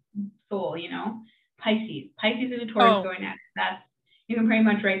sweet soul, Pisces and a Taurus going at it. That's, you can pretty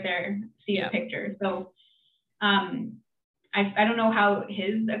much right there see a picture. So I don't know how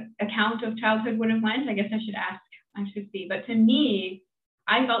his account of childhood would have went. I guess I should see. But to me,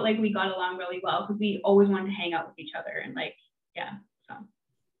 I felt like we got along really well because we always wanted to hang out with each other, and like, yeah. So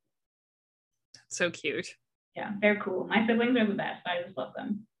that's so cute. Yeah, they're cool. My siblings are the best. I just love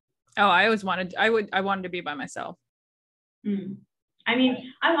them. Oh, I wanted to be by myself. I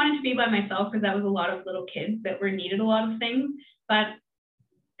mean, I wanted to be by myself because that was a lot of little kids that needed a lot of things, but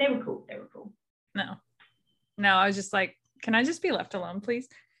they were cool. No, I was just like, can I just be left alone, please?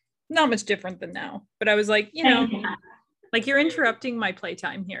 Not much different than now, but I was like, like you're interrupting my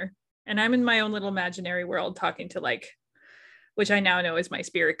playtime here, and I'm in my own little imaginary world talking to like, which I now know is my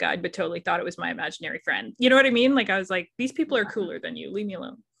spirit guide, but totally thought it was my imaginary friend. You know what I mean? Like I was like, these people are cooler than you. Leave me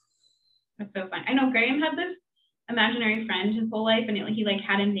alone. That's so fun. I know Graham had this imaginary friend his whole life, and he like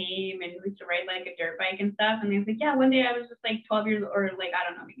had a name, and he used to ride like a dirt bike and stuff. And he was like, yeah, one day I was just like 12 years or like, I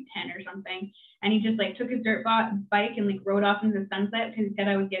don't know, maybe 10 or something. And he just like took his dirt bike and like rode off into the sunset because he said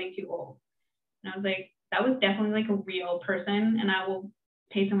I was getting too old. And I was like, that was definitely like a real person, and I will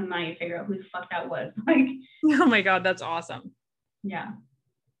pay someone money to figure out who the fuck that was. Like, oh my God, that's awesome. Yeah.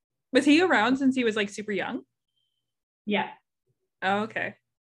 Was he around since he was like super young? Yeah. Oh, okay.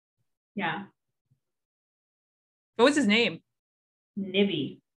 Yeah. What was his name?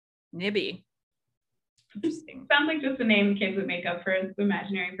 Nibby. Interesting. Sounds like just a name kids would make up for an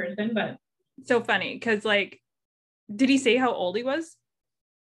imaginary person, but so funny because like, did he say how old he was?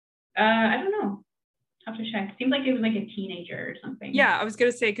 I don't know. I'll have to check. Seems like it was like a teenager or something. Yeah, I was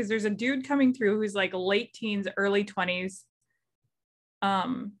gonna say because there's a dude coming through who's like late teens, early 20s,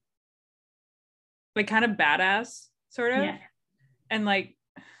 like kind of badass sort of, and like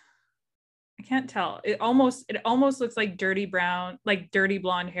I can't tell. It almost looks like dirty brown, like dirty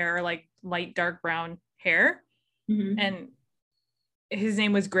blonde hair, like light dark brown hair, and his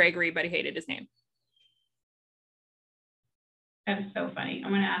name was Gregory, but he hated his name. That is so funny.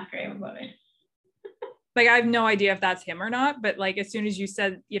 I'm gonna ask Graham about it. Like I have no idea if that's him or not, but like as soon as you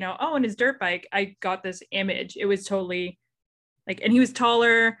said, and his dirt bike, I got this image. It was totally like, and he was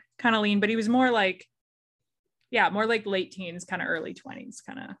taller, kind of lean, but he was more like, yeah, more like late teens, kind of early 20s,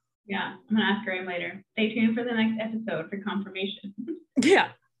 kind of. Yeah, I'm gonna ask Graham later. Stay tuned for the next episode for confirmation.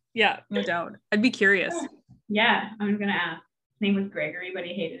 Yeah, no doubt. I'd be curious. Yeah, I'm gonna ask. His name was Gregory, but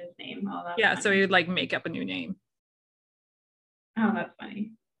he hated his name. Oh, that's yeah, funny. so he would like make up a new name. Oh, that's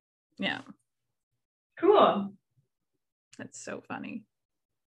funny. Yeah. Cool. That's so funny.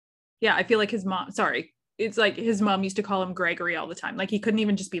 Yeah, I feel like his mom, sorry, it's like his mom used to call him Gregory all the time. Like he couldn't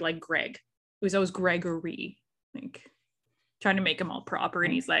even just be like Greg. It was always Gregory, like trying to make him all proper.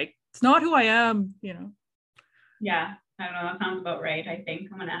 And he's like, it's not who I am, you know? Yeah, I don't know. That sounds about right, I think.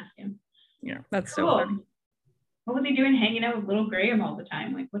 I'm gonna ask him. Yeah, that's cool. So funny. What was he doing hanging out with little Graham all the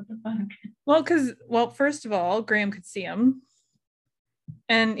time? Like, what the fuck? Well, first of all, Graham could see him.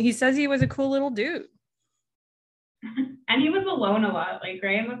 And he says he was a cool little dude. And he was alone a lot. Like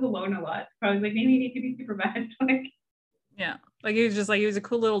Graham was alone a lot. So I was like, maybe he needs to be supervised. Like, yeah. Like he was just like, he was a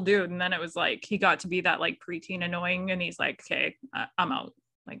cool little dude. And then it was like, he got to be that like preteen annoying. And he's like, okay, I'm out.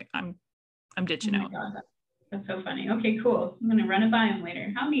 Like I'm ditching out. God, that's so funny. Okay, cool. I'm going to run it by him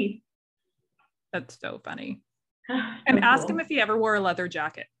later. How neat. That's so funny. So and ask him if he ever wore a leather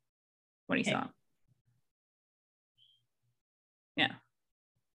jacket when he saw him. Yeah.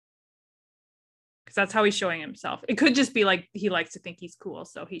 Because that's how he's showing himself. It could just be like he likes to think he's cool,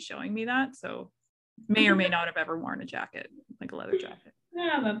 so he's showing me that. So may or may not have ever worn a jacket, like a leather jacket.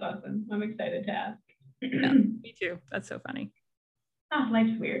 Yeah, that's awesome. I'm excited to ask. Yeah, me too. That's so funny. Oh,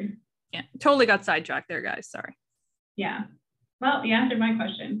 life's weird. Yeah, totally got sidetracked there, guys. Sorry. Yeah. Well, you answered my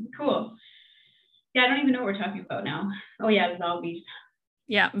question. Cool. Yeah, I don't even know what we're talking about now. Oh yeah, the zombies.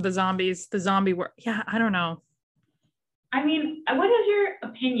 Yeah, the zombies, the zombie world. Yeah, I don't know. I mean, what is your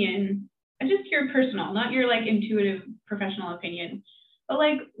opinion? Just your personal, not your like intuitive professional opinion. But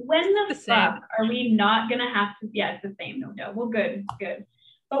like, when the fuck are we not gonna have to? Yeah, it's the same, no doubt. Well, good.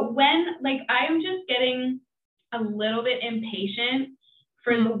 But when, like, I am just getting a little bit impatient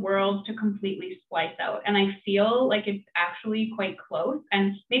for the world to completely splice out, and I feel like it's actually quite close.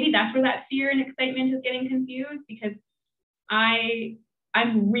 And maybe that's where that fear and excitement is getting confused, because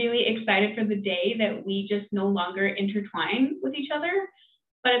I'm really excited for the day that we just no longer intertwine with each other.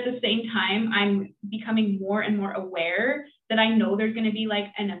 But at the same time, I'm becoming more and more aware that I know there's going to be like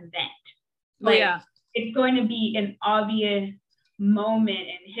an event. Like, it's going to be an obvious moment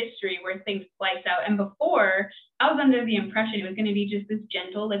in history where things splice out. And before, I was under the impression it was going to be just this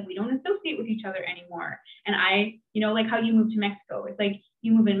gentle, like, we don't associate with each other anymore. And like how you moved to Mexico. It's like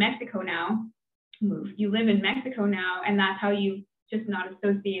you move in Mexico now, you live in Mexico now, and that's how you just not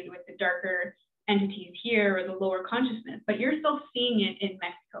associated with the darker entities here or the lower consciousness, but you're still seeing it in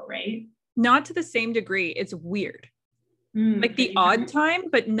Mexico, right? Not to the same degree. It's weird. Like the odd time,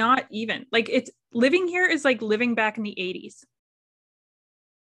 but not even. Like it's living here is like living back in the 80s.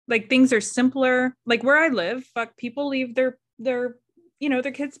 Like things are simpler. Like where I live, people leave their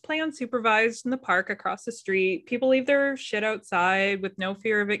kids play unsupervised in the park across the street. People leave their shit outside with no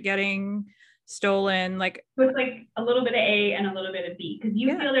fear of it getting stolen. Like so it's like a little bit of A and a little bit of B, because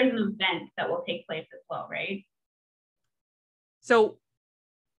you feel there's an event that will take place as well, right? So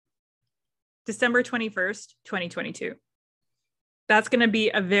December 21st, 2022. That's going to be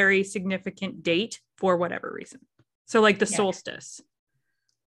a very significant date for whatever reason. So like the solstice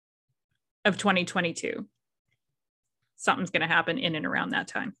of 2022. Something's going to happen in and around that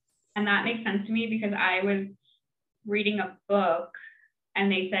time. And that makes sense to me, because I was reading a book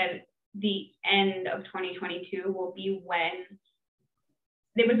and they said the end of 2022 will be when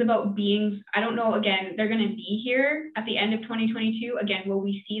it was about beings. I don't know, again, they're going to be here at the end of 2022. Again, will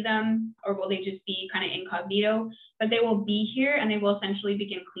we see them, or will they just be kind of incognito? But they will be here, and they will essentially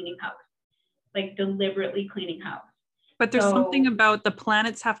begin cleaning house, like deliberately cleaning house. But there's something about the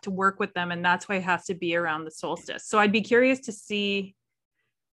planets have to work with them, and that's why it has to be around the solstice. So I'd be curious to see,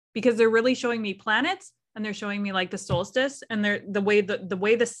 because they're really showing me planets, and they're showing me like the solstice, and the way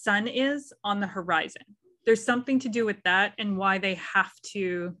the sun is on the horizon. There's something to do with that, and why they have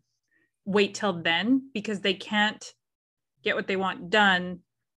to wait till then, because they can't get what they want done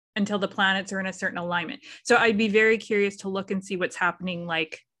until the planets are in a certain alignment. So I'd be very curious to look and see what's happening,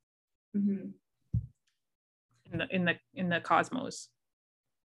 like in the cosmos.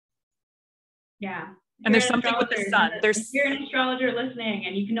 Yeah. And there's something with the sun. If you're an astrologer listening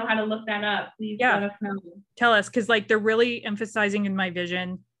and you can know how to look that up, please let us know. Tell us, because like they're really emphasizing in my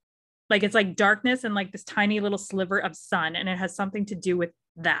vision, like it's like darkness and like this tiny little sliver of sun, and it has something to do with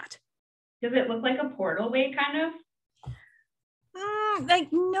that. Does it look like a portal way, kind of? Like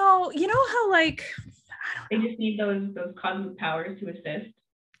no, you know how like they just need those cosmic powers to assist.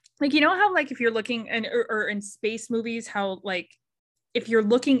 Like you know how like if you're looking or in space movies, how like if you're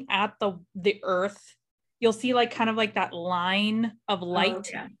looking at the earth, you'll see like kind of like that line of light. Oh,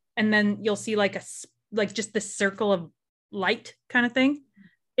 yeah. And then you'll see like just this circle of light kind of thing.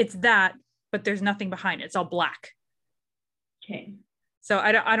 It's that, but there's nothing behind it. It's all black. Okay. So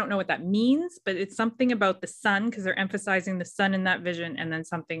I don't know what that means, but it's something about the sun, because they're emphasizing the sun in that vision, and then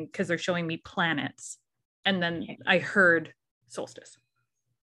something because they're showing me planets. And then I heard solstice.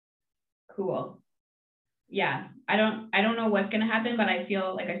 Cool. Yeah. I don't know what's going to happen, but I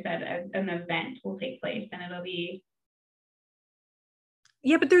feel, like I said, an event will take place and it'll be.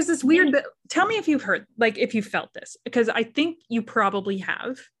 Yeah, but there's this weird, tell me if you've heard, like if you felt this, because I think you probably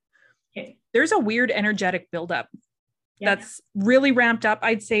have. Okay. There's a weird energetic buildup that's really ramped up,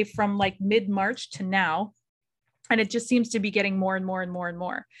 I'd say from like mid-March to now. And it just seems to be getting more and more and more and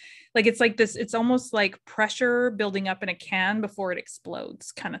more. Like, it's like this, it's almost like pressure building up in a can before it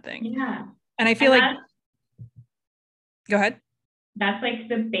explodes kind of thing. Yeah. And I feel like, go ahead. That's like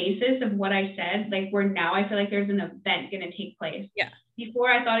the basis of what I said. Like, where now I feel like there's an event going to take place. Yeah.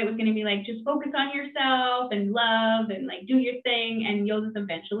 Before I thought it was going to be like, just focus on yourself and love and like do your thing and you'll just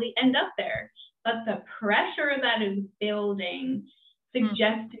eventually end up there. But the pressure that is building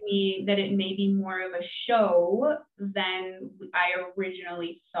suggests to me that it may be more of a show than I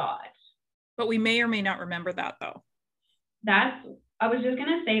originally thought. But we may or may not remember that though. I was just going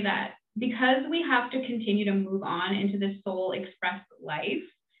to say that because we have to continue to move on into this soul expressed life,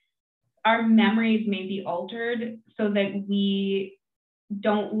 our memories may be altered so that we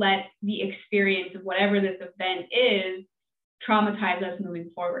don't let the experience of whatever this event is traumatize us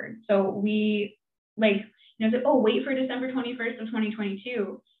moving forward. So we like, say, oh, wait for December 21st of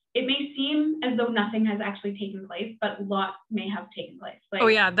 2022. It may seem as though nothing has actually taken place, but lots may have taken place. Like, oh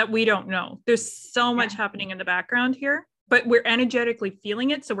yeah, that we don't know. There's so much happening in the background here, but we're energetically feeling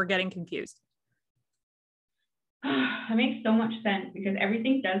it, so we're getting confused. That makes so much sense because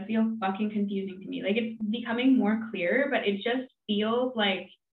everything does feel fucking confusing to me. Like, it's becoming more clear, but it just feels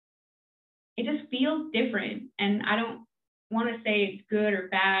different. And I don't want to say it's good or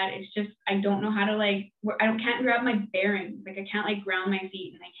bad. It's just, I don't know how to can't grab my bearings. Like, I can't like ground my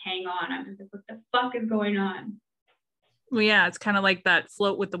feet and like hang on. I'm just like, what the fuck is going on? Well, yeah, it's kind of like that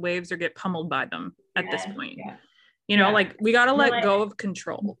float with the waves or get pummeled by them at this point. You know, like we got to let go of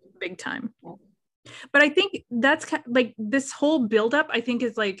control big time. But I think that's like this whole buildup, I think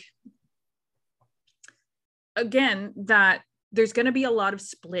is like, again, that there's going to be a lot of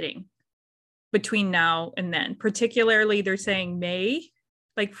splitting between now and then. Particularly, they're saying May,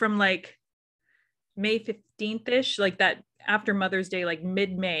 like from like May 15th-ish, like that after Mother's Day, like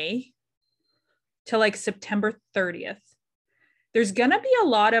mid-May to like September 30th. There's going to be a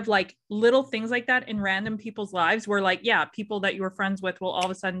lot of like little things like that in random people's lives where like, yeah, people that you were friends with will all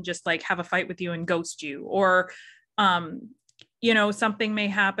of a sudden just like have a fight with you and ghost you, or, you know, something may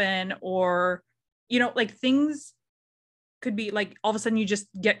happen, or, you know, like things could be like all of a sudden you just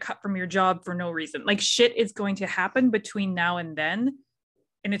get cut from your job for no reason. Like shit is going to happen between now and then.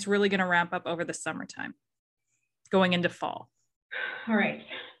 And it's really going to ramp up over the summertime going into fall. All right.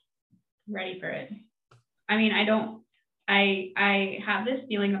 Ready for it. I mean, I have this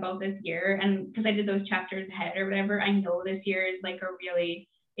feeling about this year, and because I did those chapters ahead or whatever, I know this year is like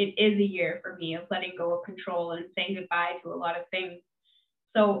it is a year for me of letting go of control and saying goodbye to a lot of things.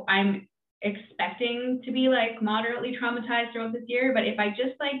 So I'm expecting to be like moderately traumatized throughout this year, but if I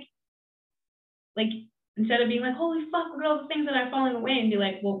just like instead of being like, holy fuck, look at all the things that are falling away, and be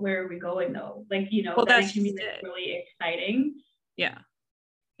like, well, where are we going though? Like, you know, then it can be like really exciting. Yeah.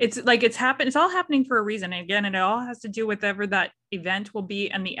 It's like it's all happening for a reason. And again, it all has to do with whatever that event will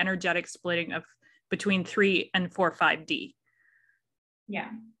be and the energetic splitting of between 3 and 4, 5D. Yeah.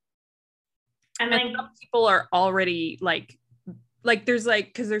 And like some people are already like there's like,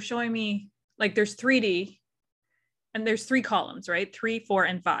 because they're showing me like there's 3D and there's 3 columns, right? 3, 4,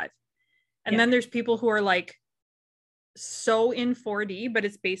 and 5. And then there's people who are like so in 4D, but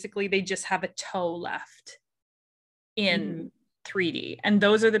it's basically they just have a toe left in 3D. And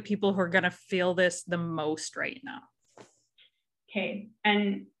those are the people who are going to feel this the most right now. Okay.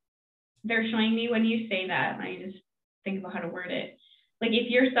 And they're showing me when you say that, and I just think about how to word it. Like if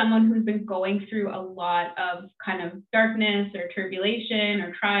you're someone who's been going through a lot of kind of darkness or turbulation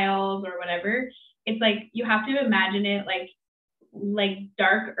or trials or whatever, it's like you have to imagine it like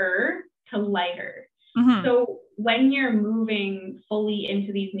darker to lighter. Mm-hmm. So when you're moving fully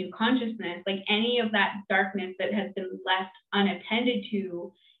into these new consciousness, like any of that darkness that has been left unattended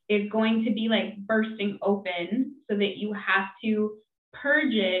to is going to be like bursting open, so that you have to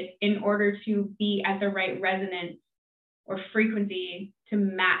purge it in order to be at the right resonance or frequency to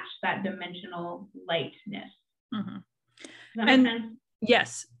match that dimensional lightness. Mm-hmm. Does that make sense?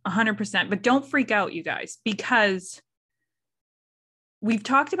 Yes, 100%. But don't freak out, you guys, because we've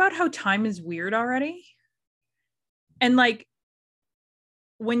talked about how time is weird already. And like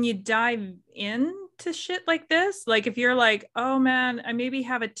when you dive into shit like this, like if you're like, oh man, I maybe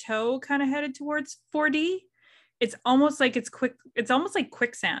have a toe kind of headed towards 4D, it's almost like it's almost like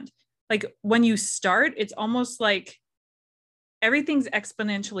quicksand. Like when you start, it's almost like everything's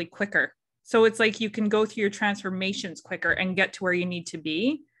exponentially quicker. So it's like you can go through your transformations quicker and get to where you need to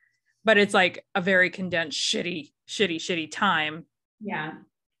be. But it's like a very condensed, shitty time. Yeah.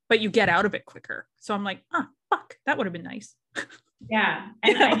 But you get out of it quicker. So I'm like, fuck, that would have been nice. Yeah.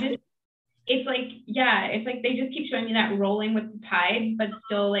 And it's like they just keep showing you that rolling with the tide, but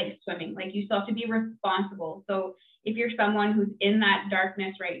still like swimming. Like you still have to be responsible. So if you're someone who's in that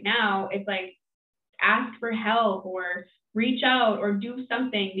darkness right now, it's like ask for help or reach out or do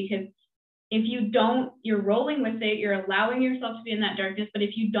something, because if you don't, you're rolling with it, you're allowing yourself to be in that darkness. But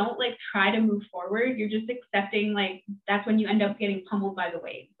if you don't like try to move forward, you're just accepting, like that's when you end up getting pummeled by the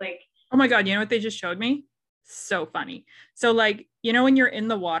waves. Like, oh my God, you know what they just showed me? So funny. So like, you know, when you're in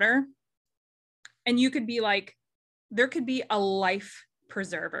the water and you could be like, there could be a life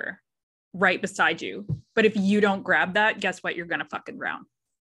preserver right beside you. But if you don't grab that, guess what? You're going to fucking drown.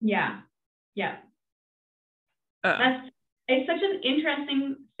 Yeah. Yeah. It's such an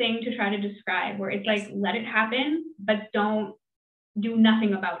interesting thing to try to describe, where it's like, let it happen, but don't do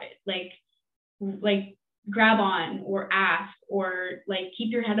nothing about it. Like grab on or ask, or like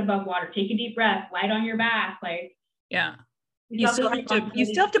keep your head above water, take a deep breath, lie on your back. Like, yeah, you still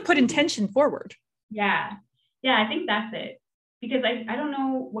have to put intention forward. Yeah. I think that's it. Because I don't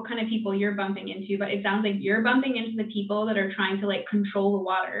know what kind of people you're bumping into, but it sounds like you're bumping into the people that are trying to like control the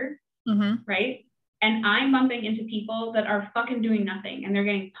water, right? And I'm bumping into people that are fucking doing nothing, and they're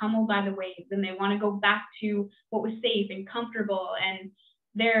getting pummeled by the waves, and they want to go back to what was safe and comfortable, and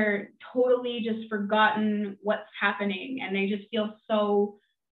they're totally just forgotten what's happening, and they just feel so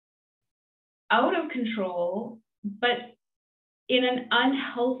out of control, but in an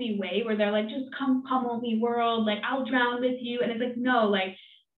unhealthy way, where they're like, just come pummel me, world, like I'll drown with you. And it's like, no, like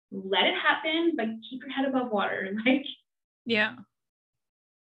let it happen, but keep your head above water. Like, yeah.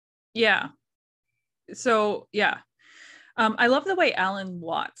 So yeah, I love the way Alan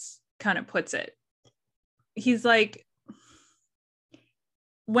Watts kind of puts it. He's like,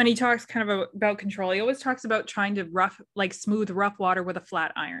 when he talks kind of about control, he always talks about trying to smooth rough water with a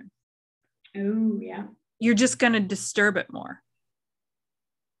flat iron. Oh yeah. You're just going to disturb it more.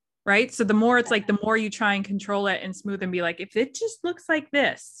 Right? So the more it's like, the more you try and control it and smooth and be like, if it just looks like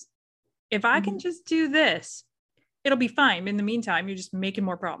this, if I can just do this, it'll be fine. In the meantime, you're just making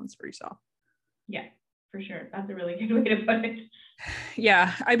more problems for yourself. Yeah, for sure. That's a really good way to put it.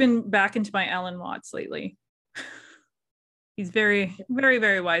 Yeah, I've been back into my Alan Watts lately. He's very, very,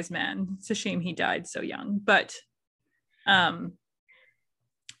 very wise man. It's a shame he died so young, but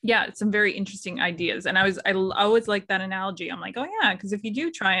yeah, some very interesting ideas. And I always like that analogy. I'm like, oh yeah, because if you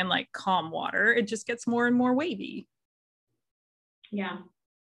do try and like calm water, it just gets more and more wavy. Yeah,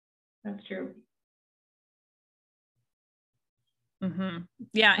 that's true.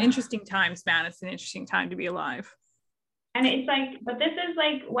 Yeah, interesting times, man. It's an interesting time to be alive. And it's like, but this is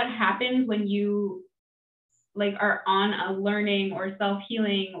like what happens when you like are on a learning or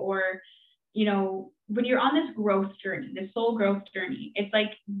self-healing, or, you know, when you're on this growth journey, this soul growth journey. It's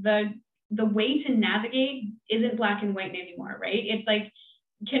like the way to navigate isn't black and white anymore, right? It's like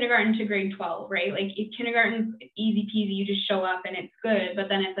kindergarten to grade 12, right? Like if kindergarten's easy peasy, you just show up and it's good. But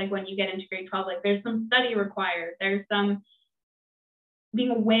then it's like when you get into grade 12, like there's some study required. There's some being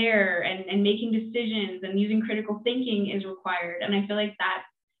aware and making decisions and using critical thinking is required. And I feel like that's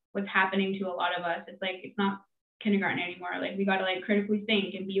what's happening to a lot of us. It's like, it's not kindergarten anymore. Like we got to like critically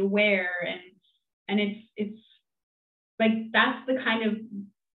think and be aware. And it's like, that's the kind of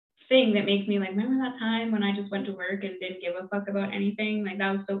thing that makes me like, remember that time when I just went to work and didn't give a fuck about anything? Like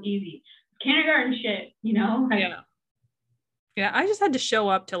that was so easy. Kindergarten shit, you know? Yeah, I just had to show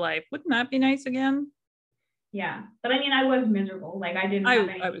up to life. Wouldn't that be nice again? Yeah, but I mean, I was miserable. Like I didn't have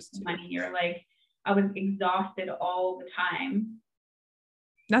any money, or like I was exhausted all the time.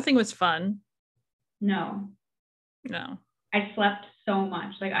 Nothing was fun. No. I slept so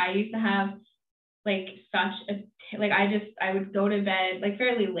much. Like I used to have like I would go to bed like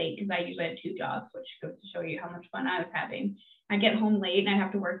fairly late, because I usually had 2 jobs, which goes to show you how much fun I was having. I'd get home late and I'd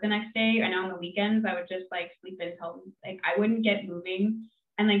have to work the next day. And on the weekends, I would just like sleep until like I wouldn't get moving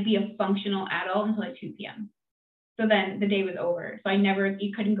and like be a functional adult until like 2 p.m. So then the day was over. So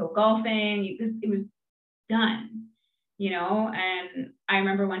you couldn't go golfing. It was done, And I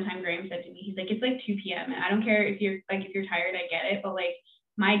remember one time Graham said to me, he's like, it's like 2 p.m. and I don't care if you're tired, I get it, but like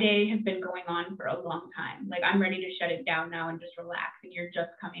my day has been going on for a long time. Like I'm ready to shut it down now and just relax, and you're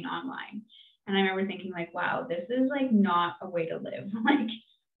just coming online. And I remember thinking like, wow, this is like not a way to live. Like,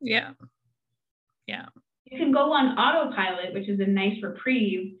 yeah. You can go on autopilot, which is a nice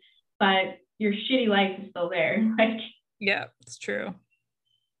reprieve, but your shitty life is still there. Like, yeah, it's true.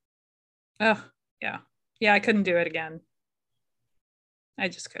 Oh, yeah. Yeah, I couldn't do it again. I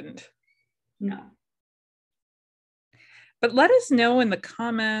just couldn't. No. But let us know in the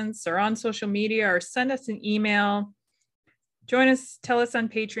comments or on social media, or send us an email. Join us, tell us on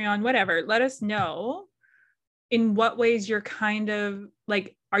Patreon, whatever. Let us know in what ways you're kind of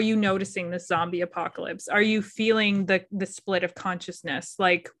like, are you noticing the zombie apocalypse? Are you feeling the split of consciousness?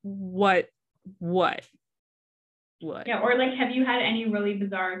 Like what? Yeah, or like, have you had any really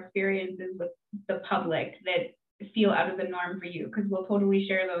bizarre experiences with the public that feel out of the norm for you? Because we'll totally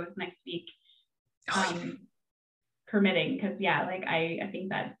share those next week, permitting. Because like I think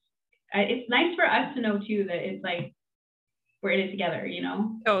that it's nice for us to know too that it's like we're in it together.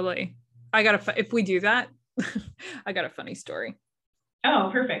 Totally. If we do that, I got a funny story. Oh,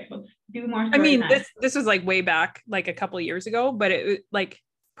 perfect. Let's do more. I mean, this was like way back, like a couple of years ago, but it like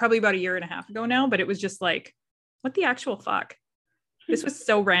probably about a year and a half ago now. But it was just like, what the actual fuck? This was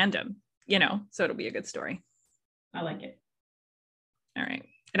so random, so it'll be a good story. I like it. All right.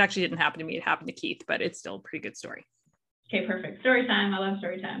 It actually didn't happen to me. It happened to Keith, but it's still a pretty good story. Okay, perfect. Story time. I love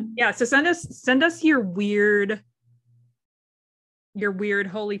story time. Yeah. So send us your weird,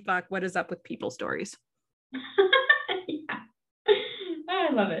 holy fuck, what is up with people stories. Yeah.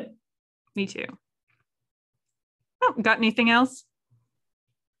 I love it. Me too. Oh, got anything else?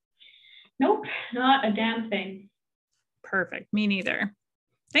 Nope, not a damn thing. Perfect. Me neither.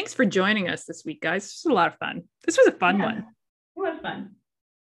 Thanks for joining us this week, guys. This was a lot of fun. This was a fun one. It was fun.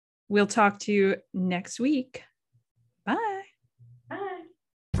 We'll talk to you next week. Bye.